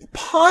 it's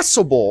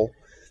possible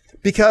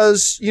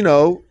because, you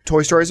know,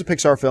 Toy Story is a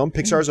Pixar film.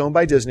 Pixar is owned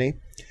by Disney.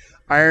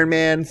 Iron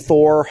Man,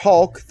 Thor,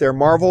 Hulk, they're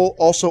Marvel,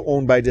 also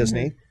owned by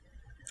Disney.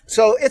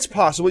 So it's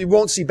possible. You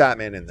won't see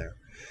Batman in there.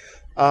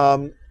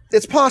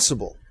 It's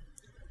possible.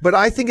 But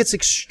I think it's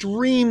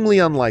extremely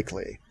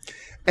unlikely.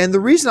 And the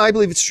reason I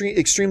believe it's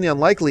extremely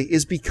unlikely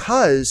is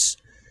because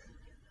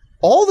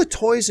all the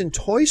toys in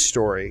Toy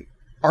Story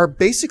are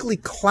basically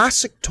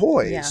classic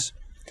toys. Yeah.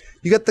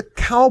 You got the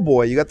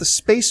cowboy, you got the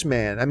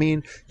spaceman. I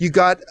mean, you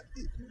got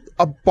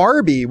a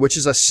Barbie, which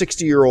is a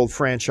 60-year-old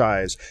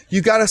franchise.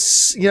 You got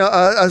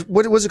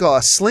what was it called?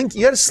 A Slinky.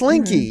 You had a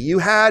Slinky. You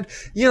had,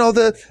 you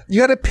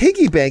had a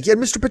piggy bank. You had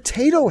Mr.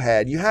 Potato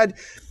Head. You had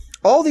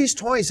all these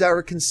toys that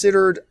are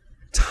considered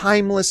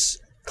timeless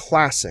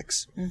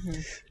classics.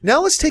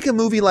 Now let's take a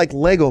movie like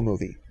Lego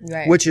Movie,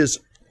 which is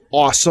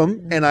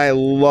awesome, and I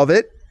love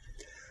it.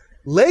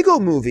 Lego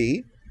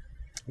Movie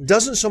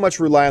doesn't so much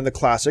rely on the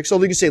classics,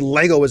 although you can say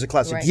Lego is a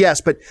classic, yes,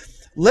 but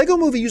Lego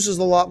Movie uses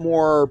a lot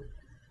more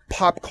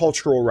pop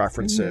cultural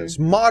references,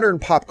 modern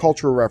pop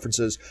cultural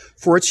references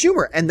for its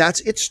humor, and that's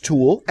its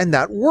tool, and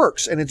that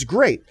works, and it's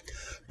great.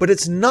 But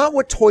it's not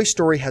what Toy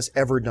Story has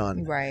ever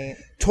done. Right.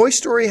 Toy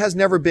Story has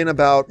never been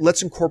about,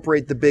 let's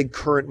incorporate the big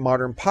current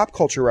modern pop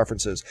culture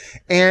references.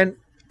 And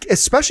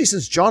especially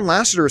since John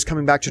Lasseter is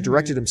coming back to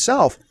direct it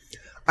himself,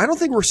 I don't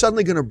think we're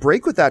suddenly going to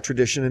break with that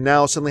tradition and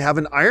now suddenly have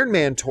an Iron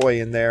Man toy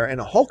in there and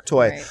a Hulk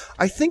toy. Right.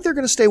 I think they're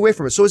going to stay away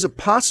from it. So is it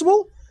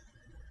possible?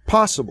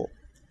 Possible.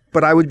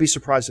 But I would be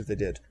surprised if they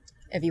did.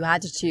 If you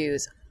had to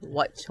choose,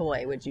 what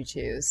toy would you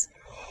choose?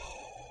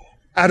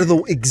 Out of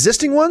the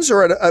existing ones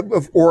or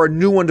a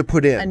new one to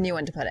put in? A new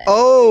one to put in.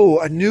 Oh,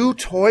 a new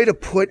toy to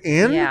put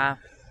in? Yeah.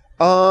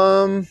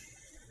 A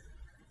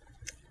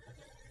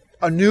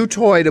new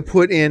toy to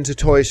put into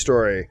Toy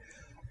Story.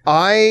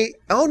 Oh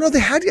no,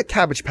 they had a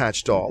Cabbage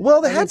Patch doll. Well,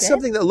 they had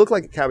something that looked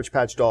like a Cabbage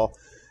Patch doll.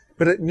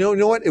 But you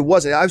know what? It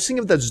wasn't. I was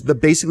thinking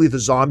of basically the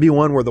zombie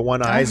one where the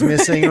one eye's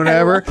missing or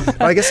whatever. But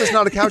I guess it's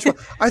not a Cabbage Patch.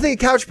 I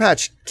think a Cabbage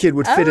Patch Kid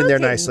would fit in there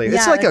nicely. Yeah,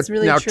 it's like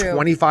really now true.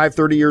 25,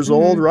 30 years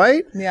old,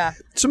 right? Yeah.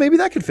 So maybe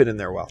that could fit in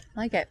there well.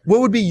 I like it.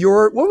 What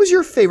was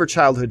your favorite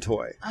childhood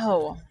toy?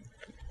 Oh.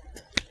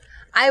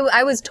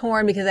 I was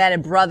torn because I had a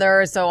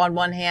brother, so on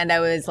one hand I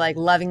was like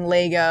loving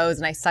Legos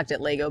and I sucked at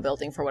Lego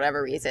building for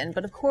whatever reason.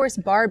 But of course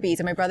Barbies,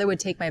 and my brother would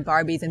take my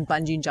Barbies and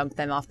bungee jump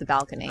them off the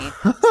balcony.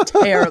 It's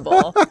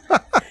terrible.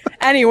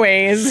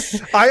 Anyways.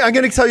 I'm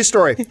going to tell you a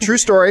story. True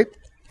story.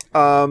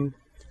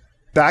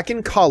 Back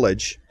in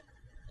college,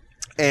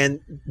 and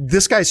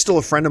this guy's still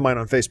a friend of mine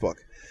on Facebook.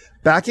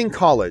 Back in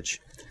college,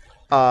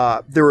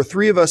 there were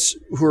three of us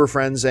who were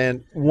friends,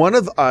 and one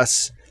of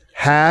us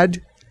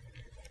had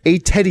a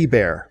teddy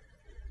bear.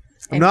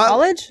 In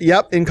college?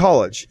 Yep, in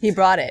college. He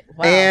brought it.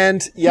 Wow.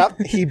 And, yep,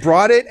 he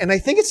brought it, and I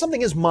think it's something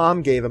his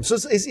mom gave him. So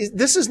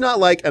this is not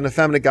like an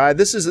effeminate guy.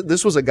 This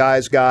was a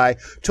guy's guy,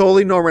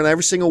 totally normal in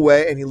every single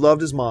way, and he loved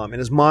his mom, and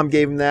his mom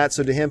gave him that.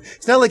 So to him,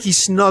 it's not like he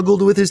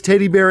snuggled with his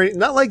teddy bear,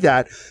 not like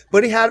that,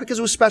 but he had it because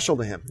it was special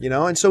to him,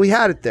 and so he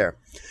had it there.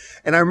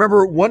 And I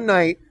remember one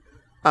night,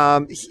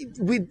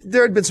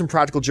 there had been some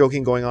practical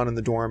joking going on in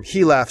the dorm.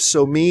 He left,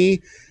 so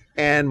me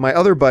and my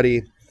other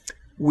buddy,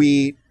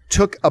 we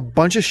took a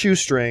bunch of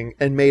shoestring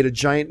and made a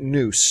giant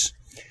noose,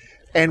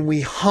 and we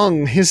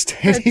hung his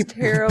teddy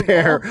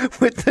bear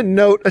with the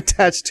note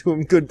attached to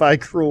him, "Goodbye,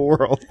 cruel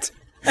world."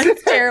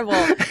 That's terrible.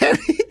 And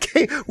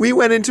we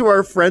went into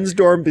our friend's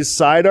dorm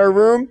beside our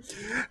room,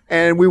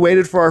 and we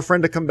waited for our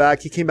friend to come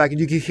back. He came back, and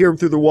you could hear him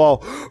through the wall.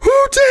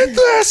 "Who did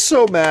this?"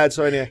 So mad.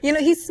 So anyway.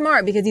 He's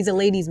smart because he's a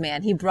ladies'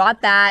 man. He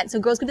brought that,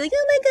 so girls could be like,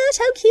 "Oh my gosh,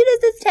 how cute is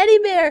this teddy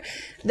bear?"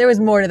 There was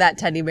more to that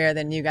teddy bear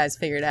than you guys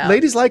figured out.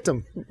 Ladies liked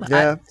him.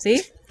 Yeah.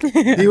 See?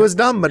 He was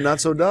dumb, but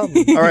not so dumb.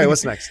 All right,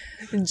 what's next?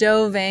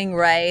 Joe Vang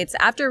writes,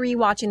 after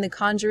rewatching The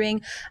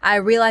Conjuring, I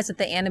realized that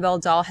the Annabelle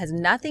doll has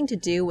nothing to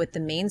do with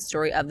the main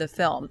story of the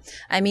film.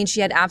 I mean,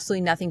 she had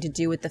absolutely nothing to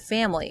do with the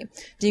family.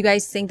 Do you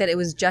guys think that it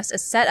was just a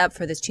setup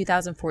for this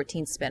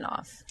 2014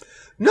 spinoff?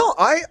 No,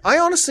 I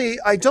honestly,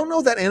 I don't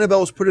know that Annabelle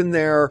was put in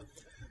there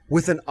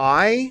with an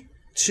eye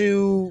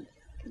to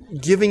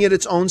giving it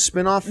its own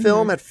spinoff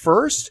film at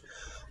first.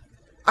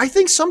 I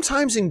think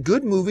sometimes in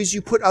good movies,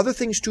 you put other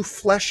things to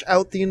flesh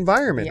out the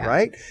environment,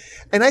 right?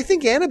 And I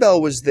think Annabelle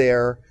was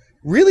there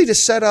really to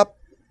set up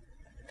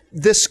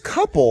this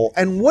couple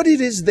and what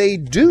it is they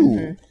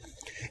do.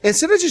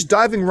 Instead of just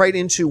diving right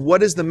into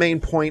what is the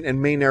main point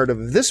and main narrative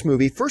of this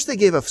movie, first they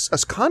gave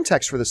us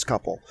context for this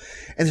couple.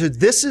 And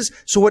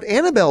so what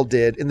Annabelle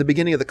did in the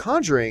beginning of The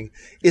Conjuring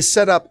is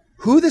set up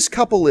who this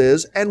couple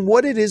is and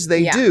what it is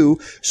they do,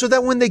 so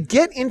that when they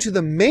get into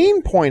the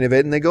main point of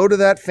it and they go to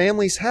that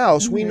family's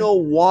house, we know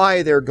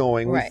why they're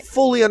going. We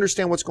fully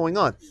understand what's going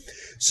on.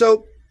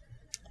 So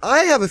I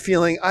have a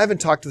feeling, I haven't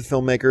talked to the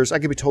filmmakers, I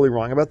could be totally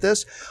wrong about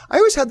this. I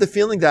always had the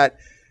feeling that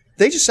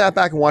they just sat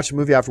back and watched the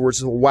movie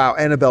afterwards and said, wow,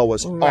 Annabelle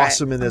was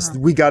awesome in this.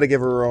 We got to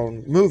give her her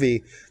own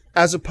movie.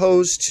 As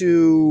opposed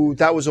to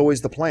that was always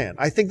the plan.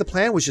 I think the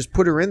plan was just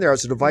put her in there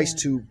as a device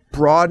to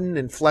broaden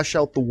and flesh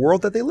out the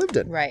world that they lived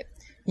in. Right.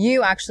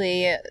 You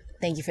actually,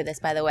 thank you for this,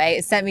 by the way,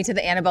 sent me to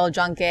the Annabelle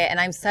junket, and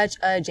I'm such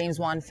a James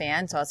Wan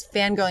fan, so I was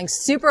fangirling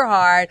super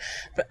hard.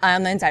 But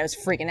on the inside, I was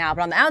freaking out.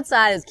 But on the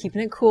outside, I was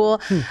keeping it cool.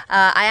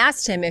 I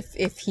asked him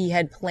if he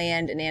had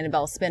planned an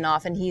Annabelle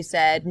spinoff, and he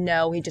said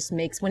no. He just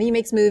when he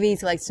makes movies,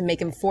 he likes to make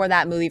them for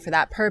that movie, for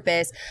that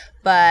purpose.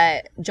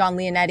 But John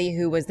Leonetti,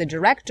 who was the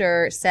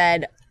director,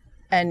 said,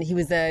 and he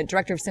was the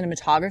director of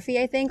cinematography,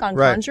 I think, on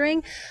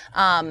Conjuring.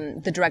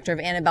 The director of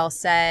Annabelle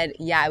said,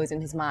 yeah, it was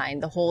in his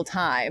mind the whole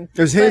time. It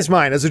was his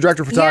mind as a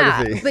director of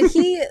photography. Yeah, but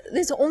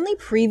his only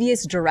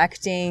previous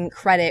directing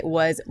credit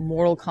was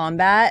Mortal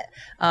Kombat,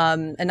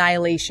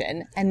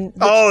 Annihilation. And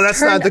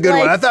that's not the good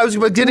one. I thought I was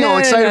getting all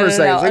excited for a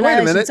second. I was like, wait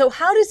a minute. So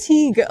how does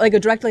he, like a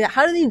director like that,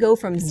 how did he go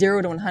from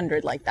 0 to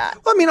 100 like that?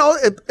 Well, I mean,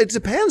 it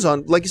depends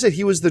on, like you said,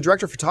 he was the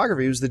director of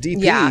photography. He was the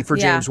DP for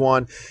James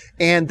Wan.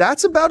 And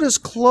that's about as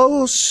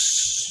close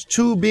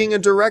to being a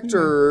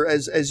director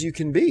as you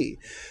can be.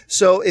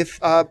 So if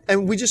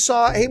and we just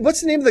saw, hey,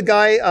 what's the name of the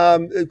guy,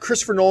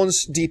 Christopher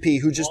Nolan's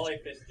DP, who just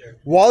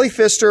Wally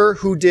Pfister,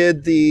 who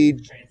did the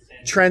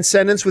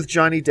Transcendence with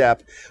Johnny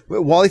Depp.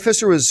 Wally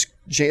Pfister was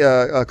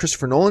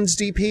Christopher Nolan's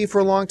DP for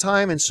a long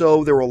time, and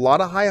so there were a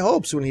lot of high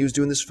hopes when he was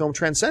doing this film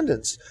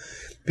Transcendence.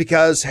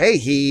 Because, hey,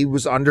 he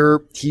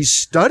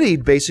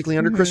studied basically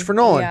under Christopher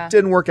Nolan. Yeah.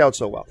 Didn't work out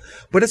so well.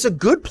 But it's a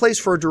good place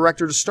for a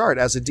director to start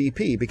as a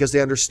DP because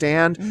they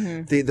understand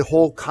the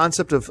whole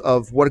concept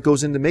of what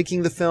goes into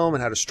making the film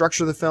and how to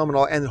structure the film and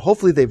all. And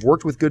hopefully they've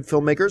worked with good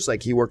filmmakers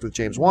like he worked with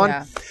James Wan.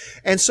 Yeah.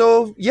 And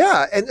so,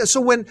 and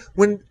so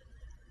when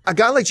a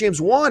guy like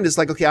James Wan is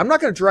like, okay, I'm not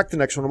going to direct the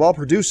next one, but I'll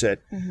produce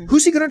it.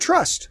 Who's he going to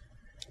trust?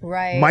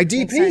 Right. My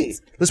DP.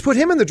 Let's put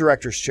him in the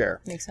director's chair.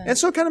 Makes sense. And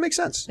so it kind of makes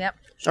sense. Yep.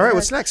 All right,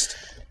 what's next?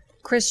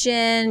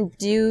 Christian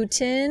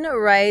Dutton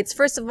writes,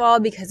 first of all,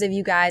 because of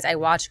you guys, I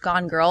watched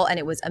Gone Girl and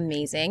it was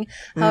amazing.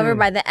 However,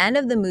 by the end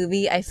of the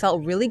movie, I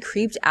felt really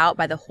creeped out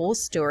by the whole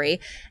story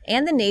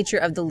and the nature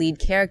of the lead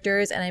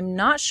characters, and I'm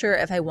not sure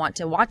if I want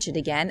to watch it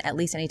again, at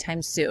least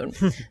anytime soon.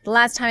 The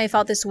last time I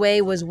felt this way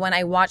was when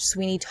I watched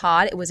Sweeney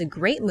Todd. It was a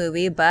great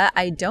movie, but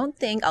I don't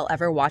think I'll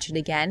ever watch it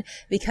again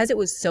because it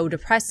was so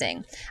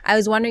depressing. I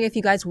was wondering if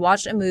you guys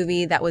watched a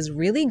movie that was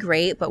really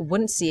great but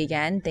wouldn't see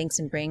again. Thanks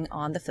and bring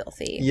on the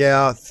filthy.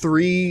 Yeah,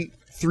 three.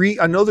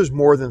 I know there's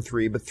more than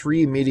three, but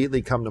three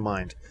immediately come to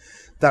mind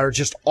that are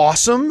just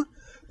awesome,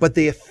 but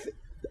they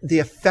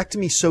affect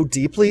me so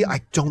deeply,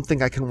 I don't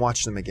think I can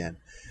watch them again.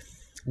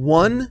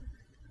 One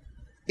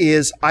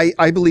is,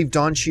 I believe,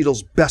 Don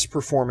Cheadle's best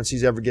performance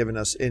he's ever given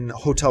us in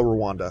Hotel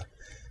Rwanda.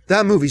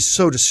 That movie's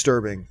so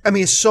disturbing. I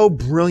mean, it's so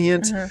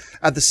brilliant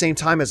at the same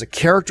time as a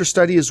character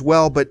study as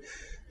well, but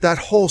that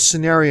whole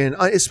scenario, and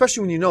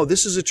especially when you know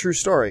this is a true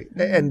story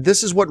and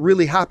this is what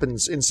really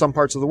happens in some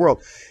parts of the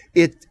world,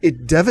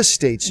 it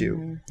devastates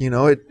you. You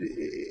know,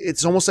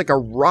 it's almost like a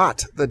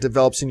rot that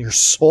develops in your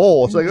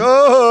soul. It's like,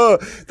 oh,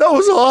 that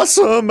was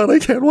awesome, and I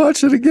can't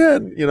watch it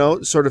again, you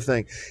know, sort of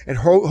thing. And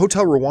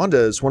Hotel Rwanda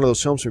is one of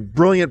those films with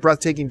brilliant,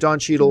 breathtaking Don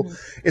Cheadle.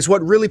 It's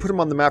what really put him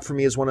on the map for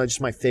me as one of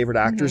just my favorite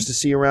actors to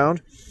see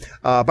around.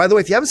 By the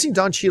way, if you haven't seen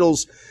Don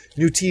Cheadle's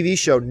new TV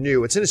show,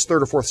 it's in its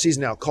 3rd or 4th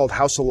season now, called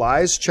House of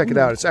Lies. Check it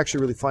out. It's actually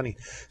really funny.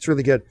 It's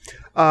really good.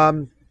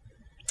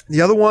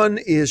 The other one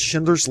is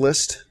Schindler's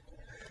List.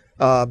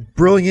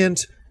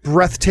 Brilliant,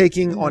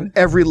 breathtaking on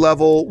every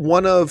level.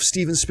 One of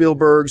Steven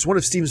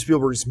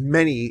Spielberg's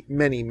many,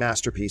 many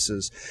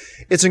masterpieces.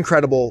 It's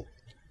incredible,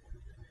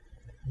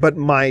 but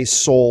my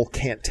soul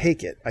can't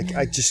take it.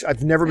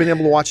 I've never been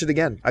able to watch it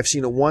again. I've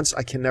seen it once.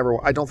 I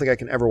don't think I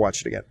can ever watch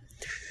it again.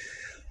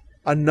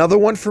 Another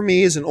one for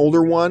me is an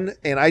older one,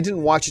 and I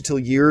didn't watch it till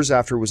years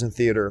after it was in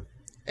theater,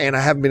 and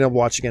I haven't been able to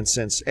watch it again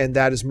since, and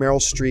that is Meryl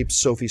Streep's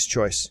Sophie's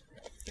Choice.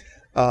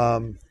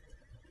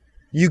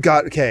 You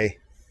got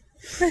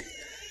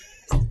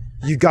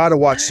to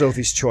watch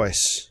Sophie's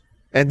Choice,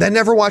 and then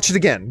never watch it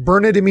again.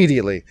 Burn it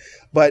immediately.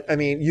 But, I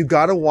mean, you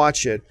got to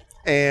watch it,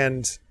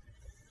 and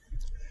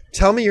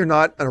tell me you're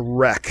not a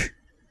wreck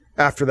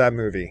after that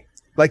movie.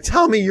 Like,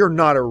 tell me you're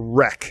not a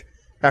wreck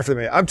after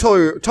the movie. I'm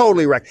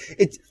totally wrecked.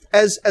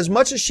 As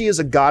much as she is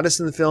a goddess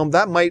in the film,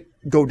 that might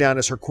go down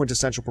as her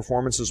quintessential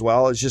performance as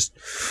well. It's just,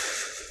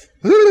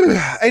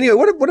 anyway.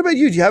 What about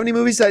you? Do you have any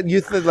movies that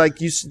you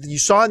you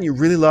saw and you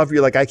really love?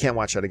 You're like, I can't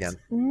watch that again.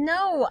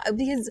 No,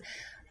 because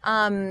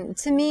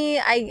to me,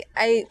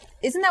 I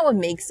isn't that what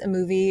makes a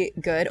movie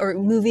good, or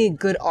movie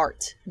good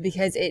art?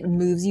 Because it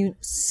moves you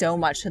so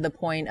much to the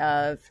point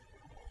of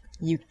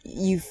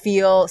you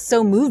feel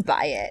so moved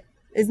by it.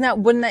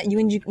 Wouldn't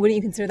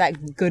you consider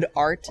that good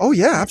art? Oh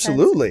yeah,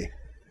 absolutely. Sense?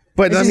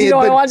 But I mean, you don't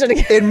want to watch it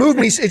again. It moved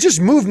me. It just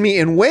moved me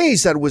in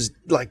ways that was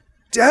like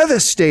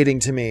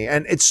devastating to me,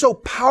 and it's so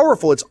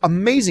powerful. It's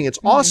amazing. It's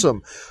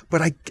awesome.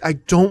 But I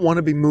don't want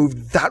to be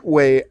moved that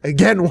way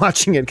again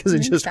watching it, because it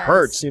just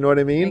hurts. You know what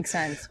I mean? Makes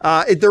sense.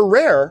 They're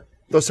rare,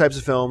 those types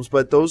of films,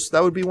 but that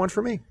would be one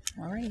for me.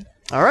 All right.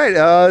 All right.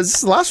 This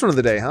is the last one of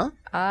the day, huh?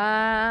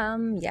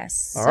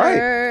 Yes, All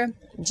sir.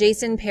 Right.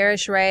 Jason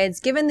Parrish writes,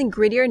 given the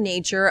grittier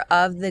nature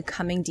of the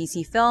coming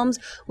DC films,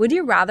 would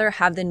you rather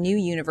have the new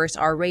universe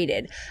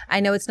R-rated? I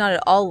know it's not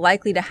at all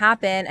likely to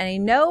happen, and I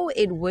know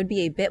it would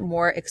be a bit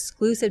more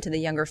exclusive to the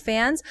younger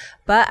fans,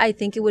 but I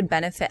think it would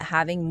benefit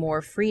having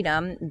more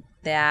freedom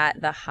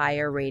that the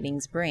higher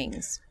ratings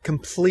brings.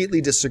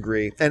 Completely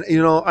disagree. And,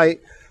 you know,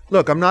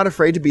 I'm not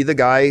afraid to be the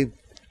guy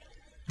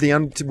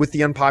with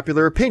the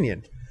unpopular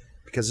opinion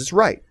because it's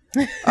right.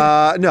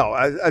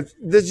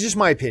 That's just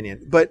my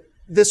opinion. But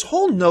this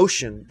whole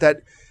notion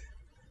that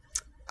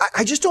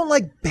I just don't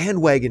like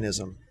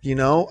bandwagonism, you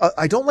know?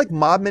 I don't like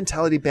mob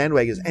mentality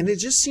bandwagons. And it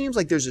just seems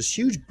like there's this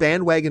huge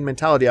bandwagon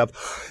mentality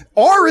of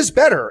R is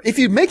better. If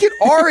you make it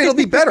R, it'll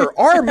be better.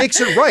 R makes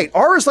it right.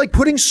 R is like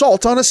putting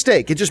salt on a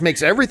steak. It just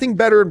makes everything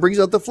better and brings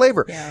out the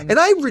flavor. Yeah. And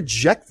I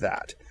reject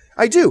that.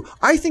 I do.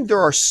 I think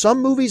there are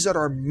some movies that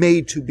are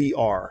made to be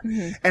R.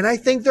 Mm-hmm. And I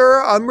think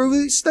there are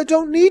movies that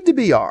don't need to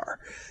be R.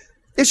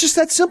 It's just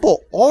that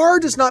simple. R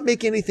does not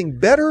make anything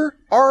better.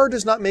 R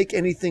does not make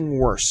anything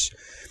worse.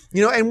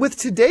 You know, and with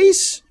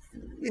today's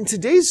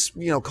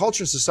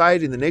culture,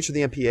 society, and the nature of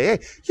the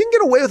MPAA, you can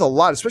get away with a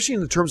lot, especially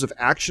in the terms of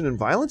action and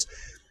violence.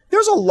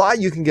 There's a lot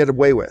you can get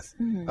away with,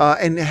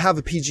 and have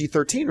a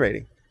PG-13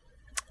 rating.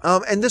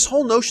 And this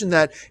whole notion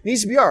that it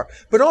needs to be R.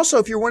 But also,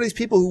 if you're one of these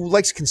people who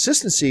likes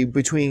consistency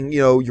between,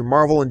 your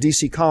Marvel and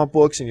DC comic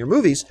books and your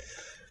movies,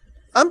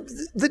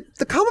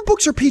 the comic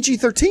books are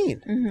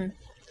PG-13. Mm-hmm.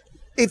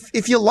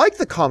 If you like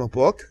the comic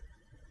book,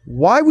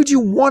 why would you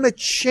want to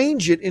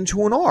change it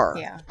into an R?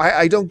 Yeah.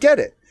 I don't get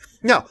it.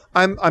 Now,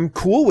 I'm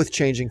cool with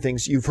changing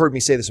things. You've heard me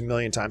say this a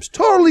million times.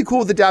 Totally cool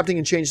with adapting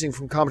and changing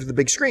from comic to the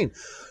big screen.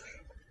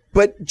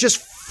 But just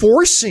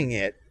forcing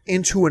it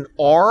into an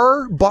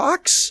R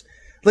box,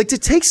 like to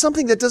take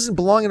something that doesn't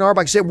belong in an R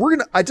box, say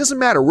it doesn't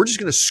matter. We're just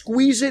gonna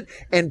squeeze it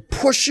and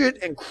push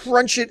it and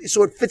crunch it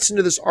so it fits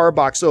into this R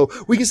box. So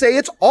we can say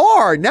it's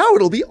R. Now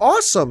it'll be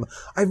awesome.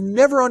 I've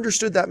never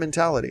understood that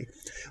mentality.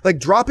 Like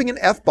dropping an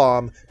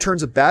F-bomb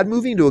turns a bad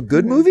movie into a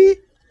good movie?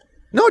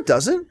 No, it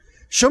doesn't.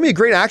 Show me a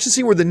great action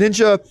scene where the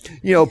ninja,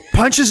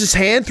 punches his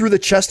hand through the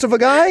chest of a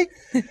guy.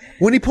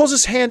 When he pulls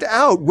his hand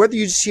out, whether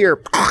you just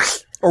hear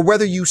or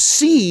whether you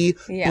see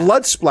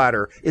blood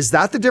splatter, is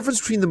that the difference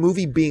between the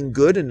movie being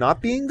good and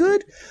not being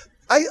good?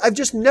 I've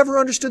just never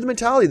understood the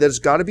mentality that it's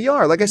got to be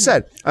R. Like I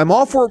said, I'm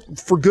all for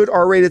good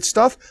R-rated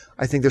stuff.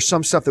 I think there's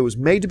some stuff that was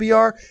made to be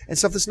R and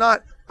stuff that's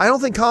not. I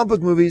don't think comic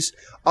book movies,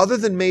 other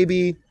than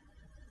maybe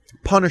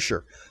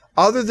Punisher,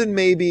 other than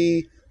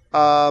maybe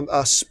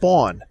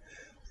Spawn,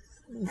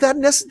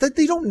 that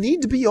they don't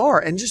need to be R,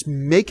 and just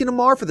making them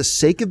R for the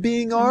sake of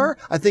being R,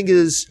 I think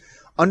is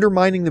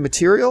undermining the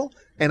material,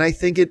 and I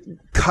think it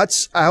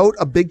cuts out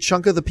a big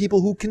chunk of the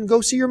people who can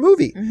go see your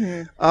movie.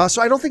 Mm-hmm.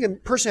 So I don't think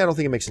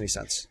it makes any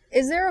sense.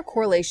 Is there a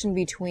correlation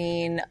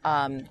between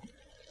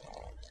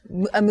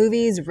a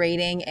movie's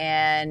rating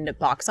and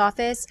box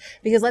office?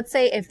 Because let's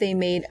say if they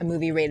made a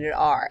movie rated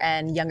R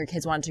and younger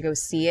kids wanted to go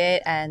see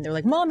it and they're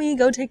like, Mommy,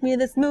 go take me to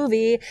this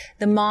movie.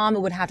 The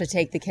mom would have to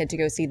take the kid to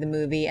go see the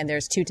movie and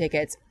there's 2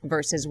 tickets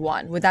versus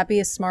 1. Would that be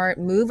a smart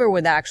move, or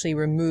would that actually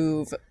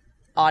remove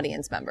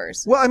audience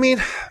members? Well, I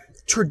mean,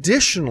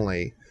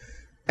 traditionally,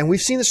 and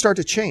we've seen this start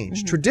to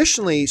change.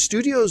 Traditionally,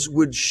 studios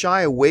would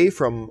shy away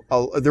from,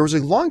 there was a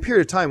long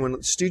period of time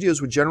when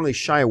studios would generally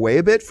shy away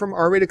a bit from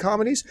R-rated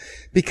comedies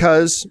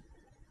because,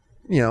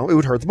 it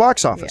would hurt the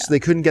box office. Yeah. They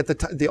couldn't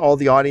get all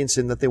the audience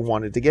in that they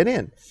wanted to get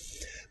in.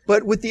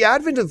 But with the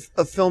advent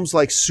of films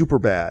like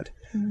Superbad,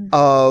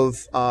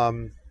 of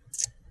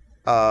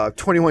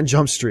 21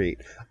 Jump Street,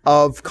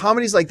 of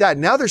comedies like that,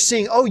 now they're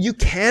seeing, you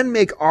can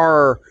make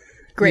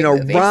great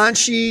movies.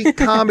 Raunchy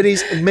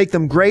comedies and make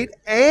them great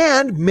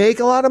and make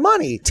a lot of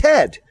money.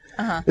 Ted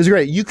is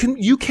great.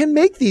 You can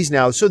make these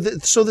now. So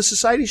the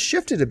society's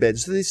shifted a bit.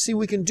 So they see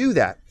we can do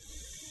that.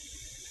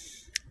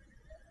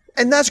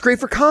 And that's great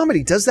for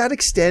comedy. Does that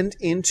extend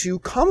into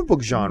comic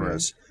book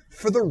genres?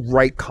 For the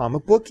right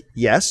comic book,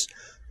 yes.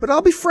 But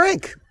I'll be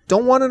frank.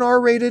 Don't want an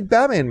R-rated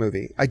Batman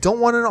movie. I don't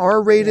want an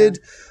R-rated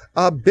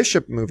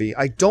Bishop movie.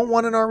 I don't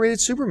want an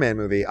R-rated Superman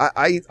movie.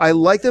 I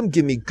like them.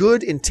 Give me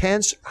good,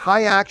 intense,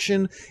 high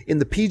action in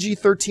the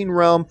PG-13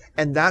 realm,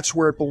 and that's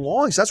where it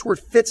belongs. That's where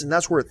it fits, and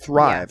that's where it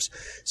thrives. Yeah.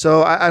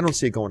 So I don't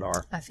see it going to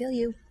R. I feel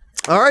you.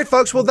 All right,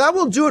 folks. Well, that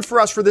will do it for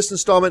us for this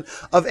installment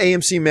of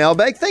AMC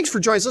Mailbag. Thanks for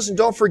joining us. Listen,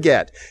 don't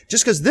forget,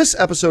 just because this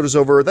episode is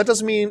over, that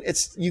doesn't mean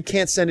you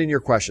can't send in your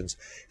questions.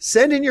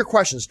 Send in your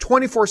questions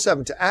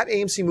 24/7 to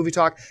 @AMC Movie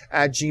Talk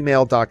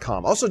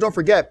 @gmail.com. Also, don't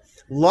forget,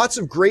 Lots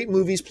of great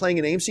movies playing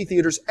in AMC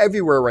theaters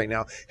everywhere right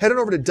now. Head on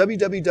over to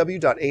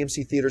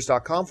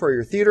www.amctheaters.com for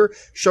your theater,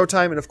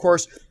 showtime, and of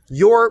course,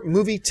 your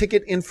movie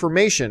ticket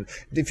information.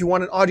 If you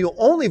want an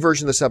audio-only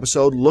version of this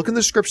episode, look in the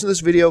description of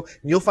this video,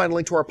 and you'll find a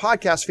link to our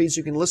podcast feed so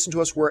you can listen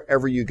to us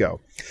wherever you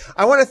go.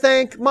 I want to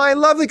thank my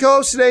lovely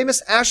co-host today,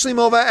 Miss Ashley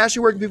Milva.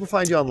 Ashley, where can people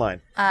find you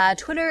online?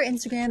 Twitter,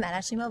 Instagram, at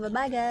Ashley Milva.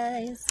 Bye,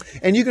 guys.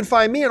 And you can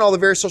find me on all the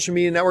various social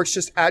media networks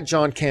just at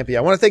John Campea.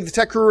 I want to thank the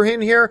tech crew in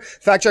here,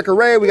 Fact Checker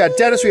Ray, we got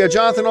Dennis, we got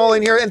Jonathan all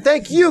in here, and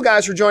thank you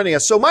guys for joining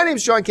us. So my name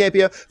is John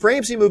Campea for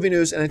AMC Movie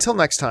News, and until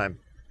next time,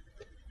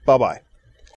 bye-bye.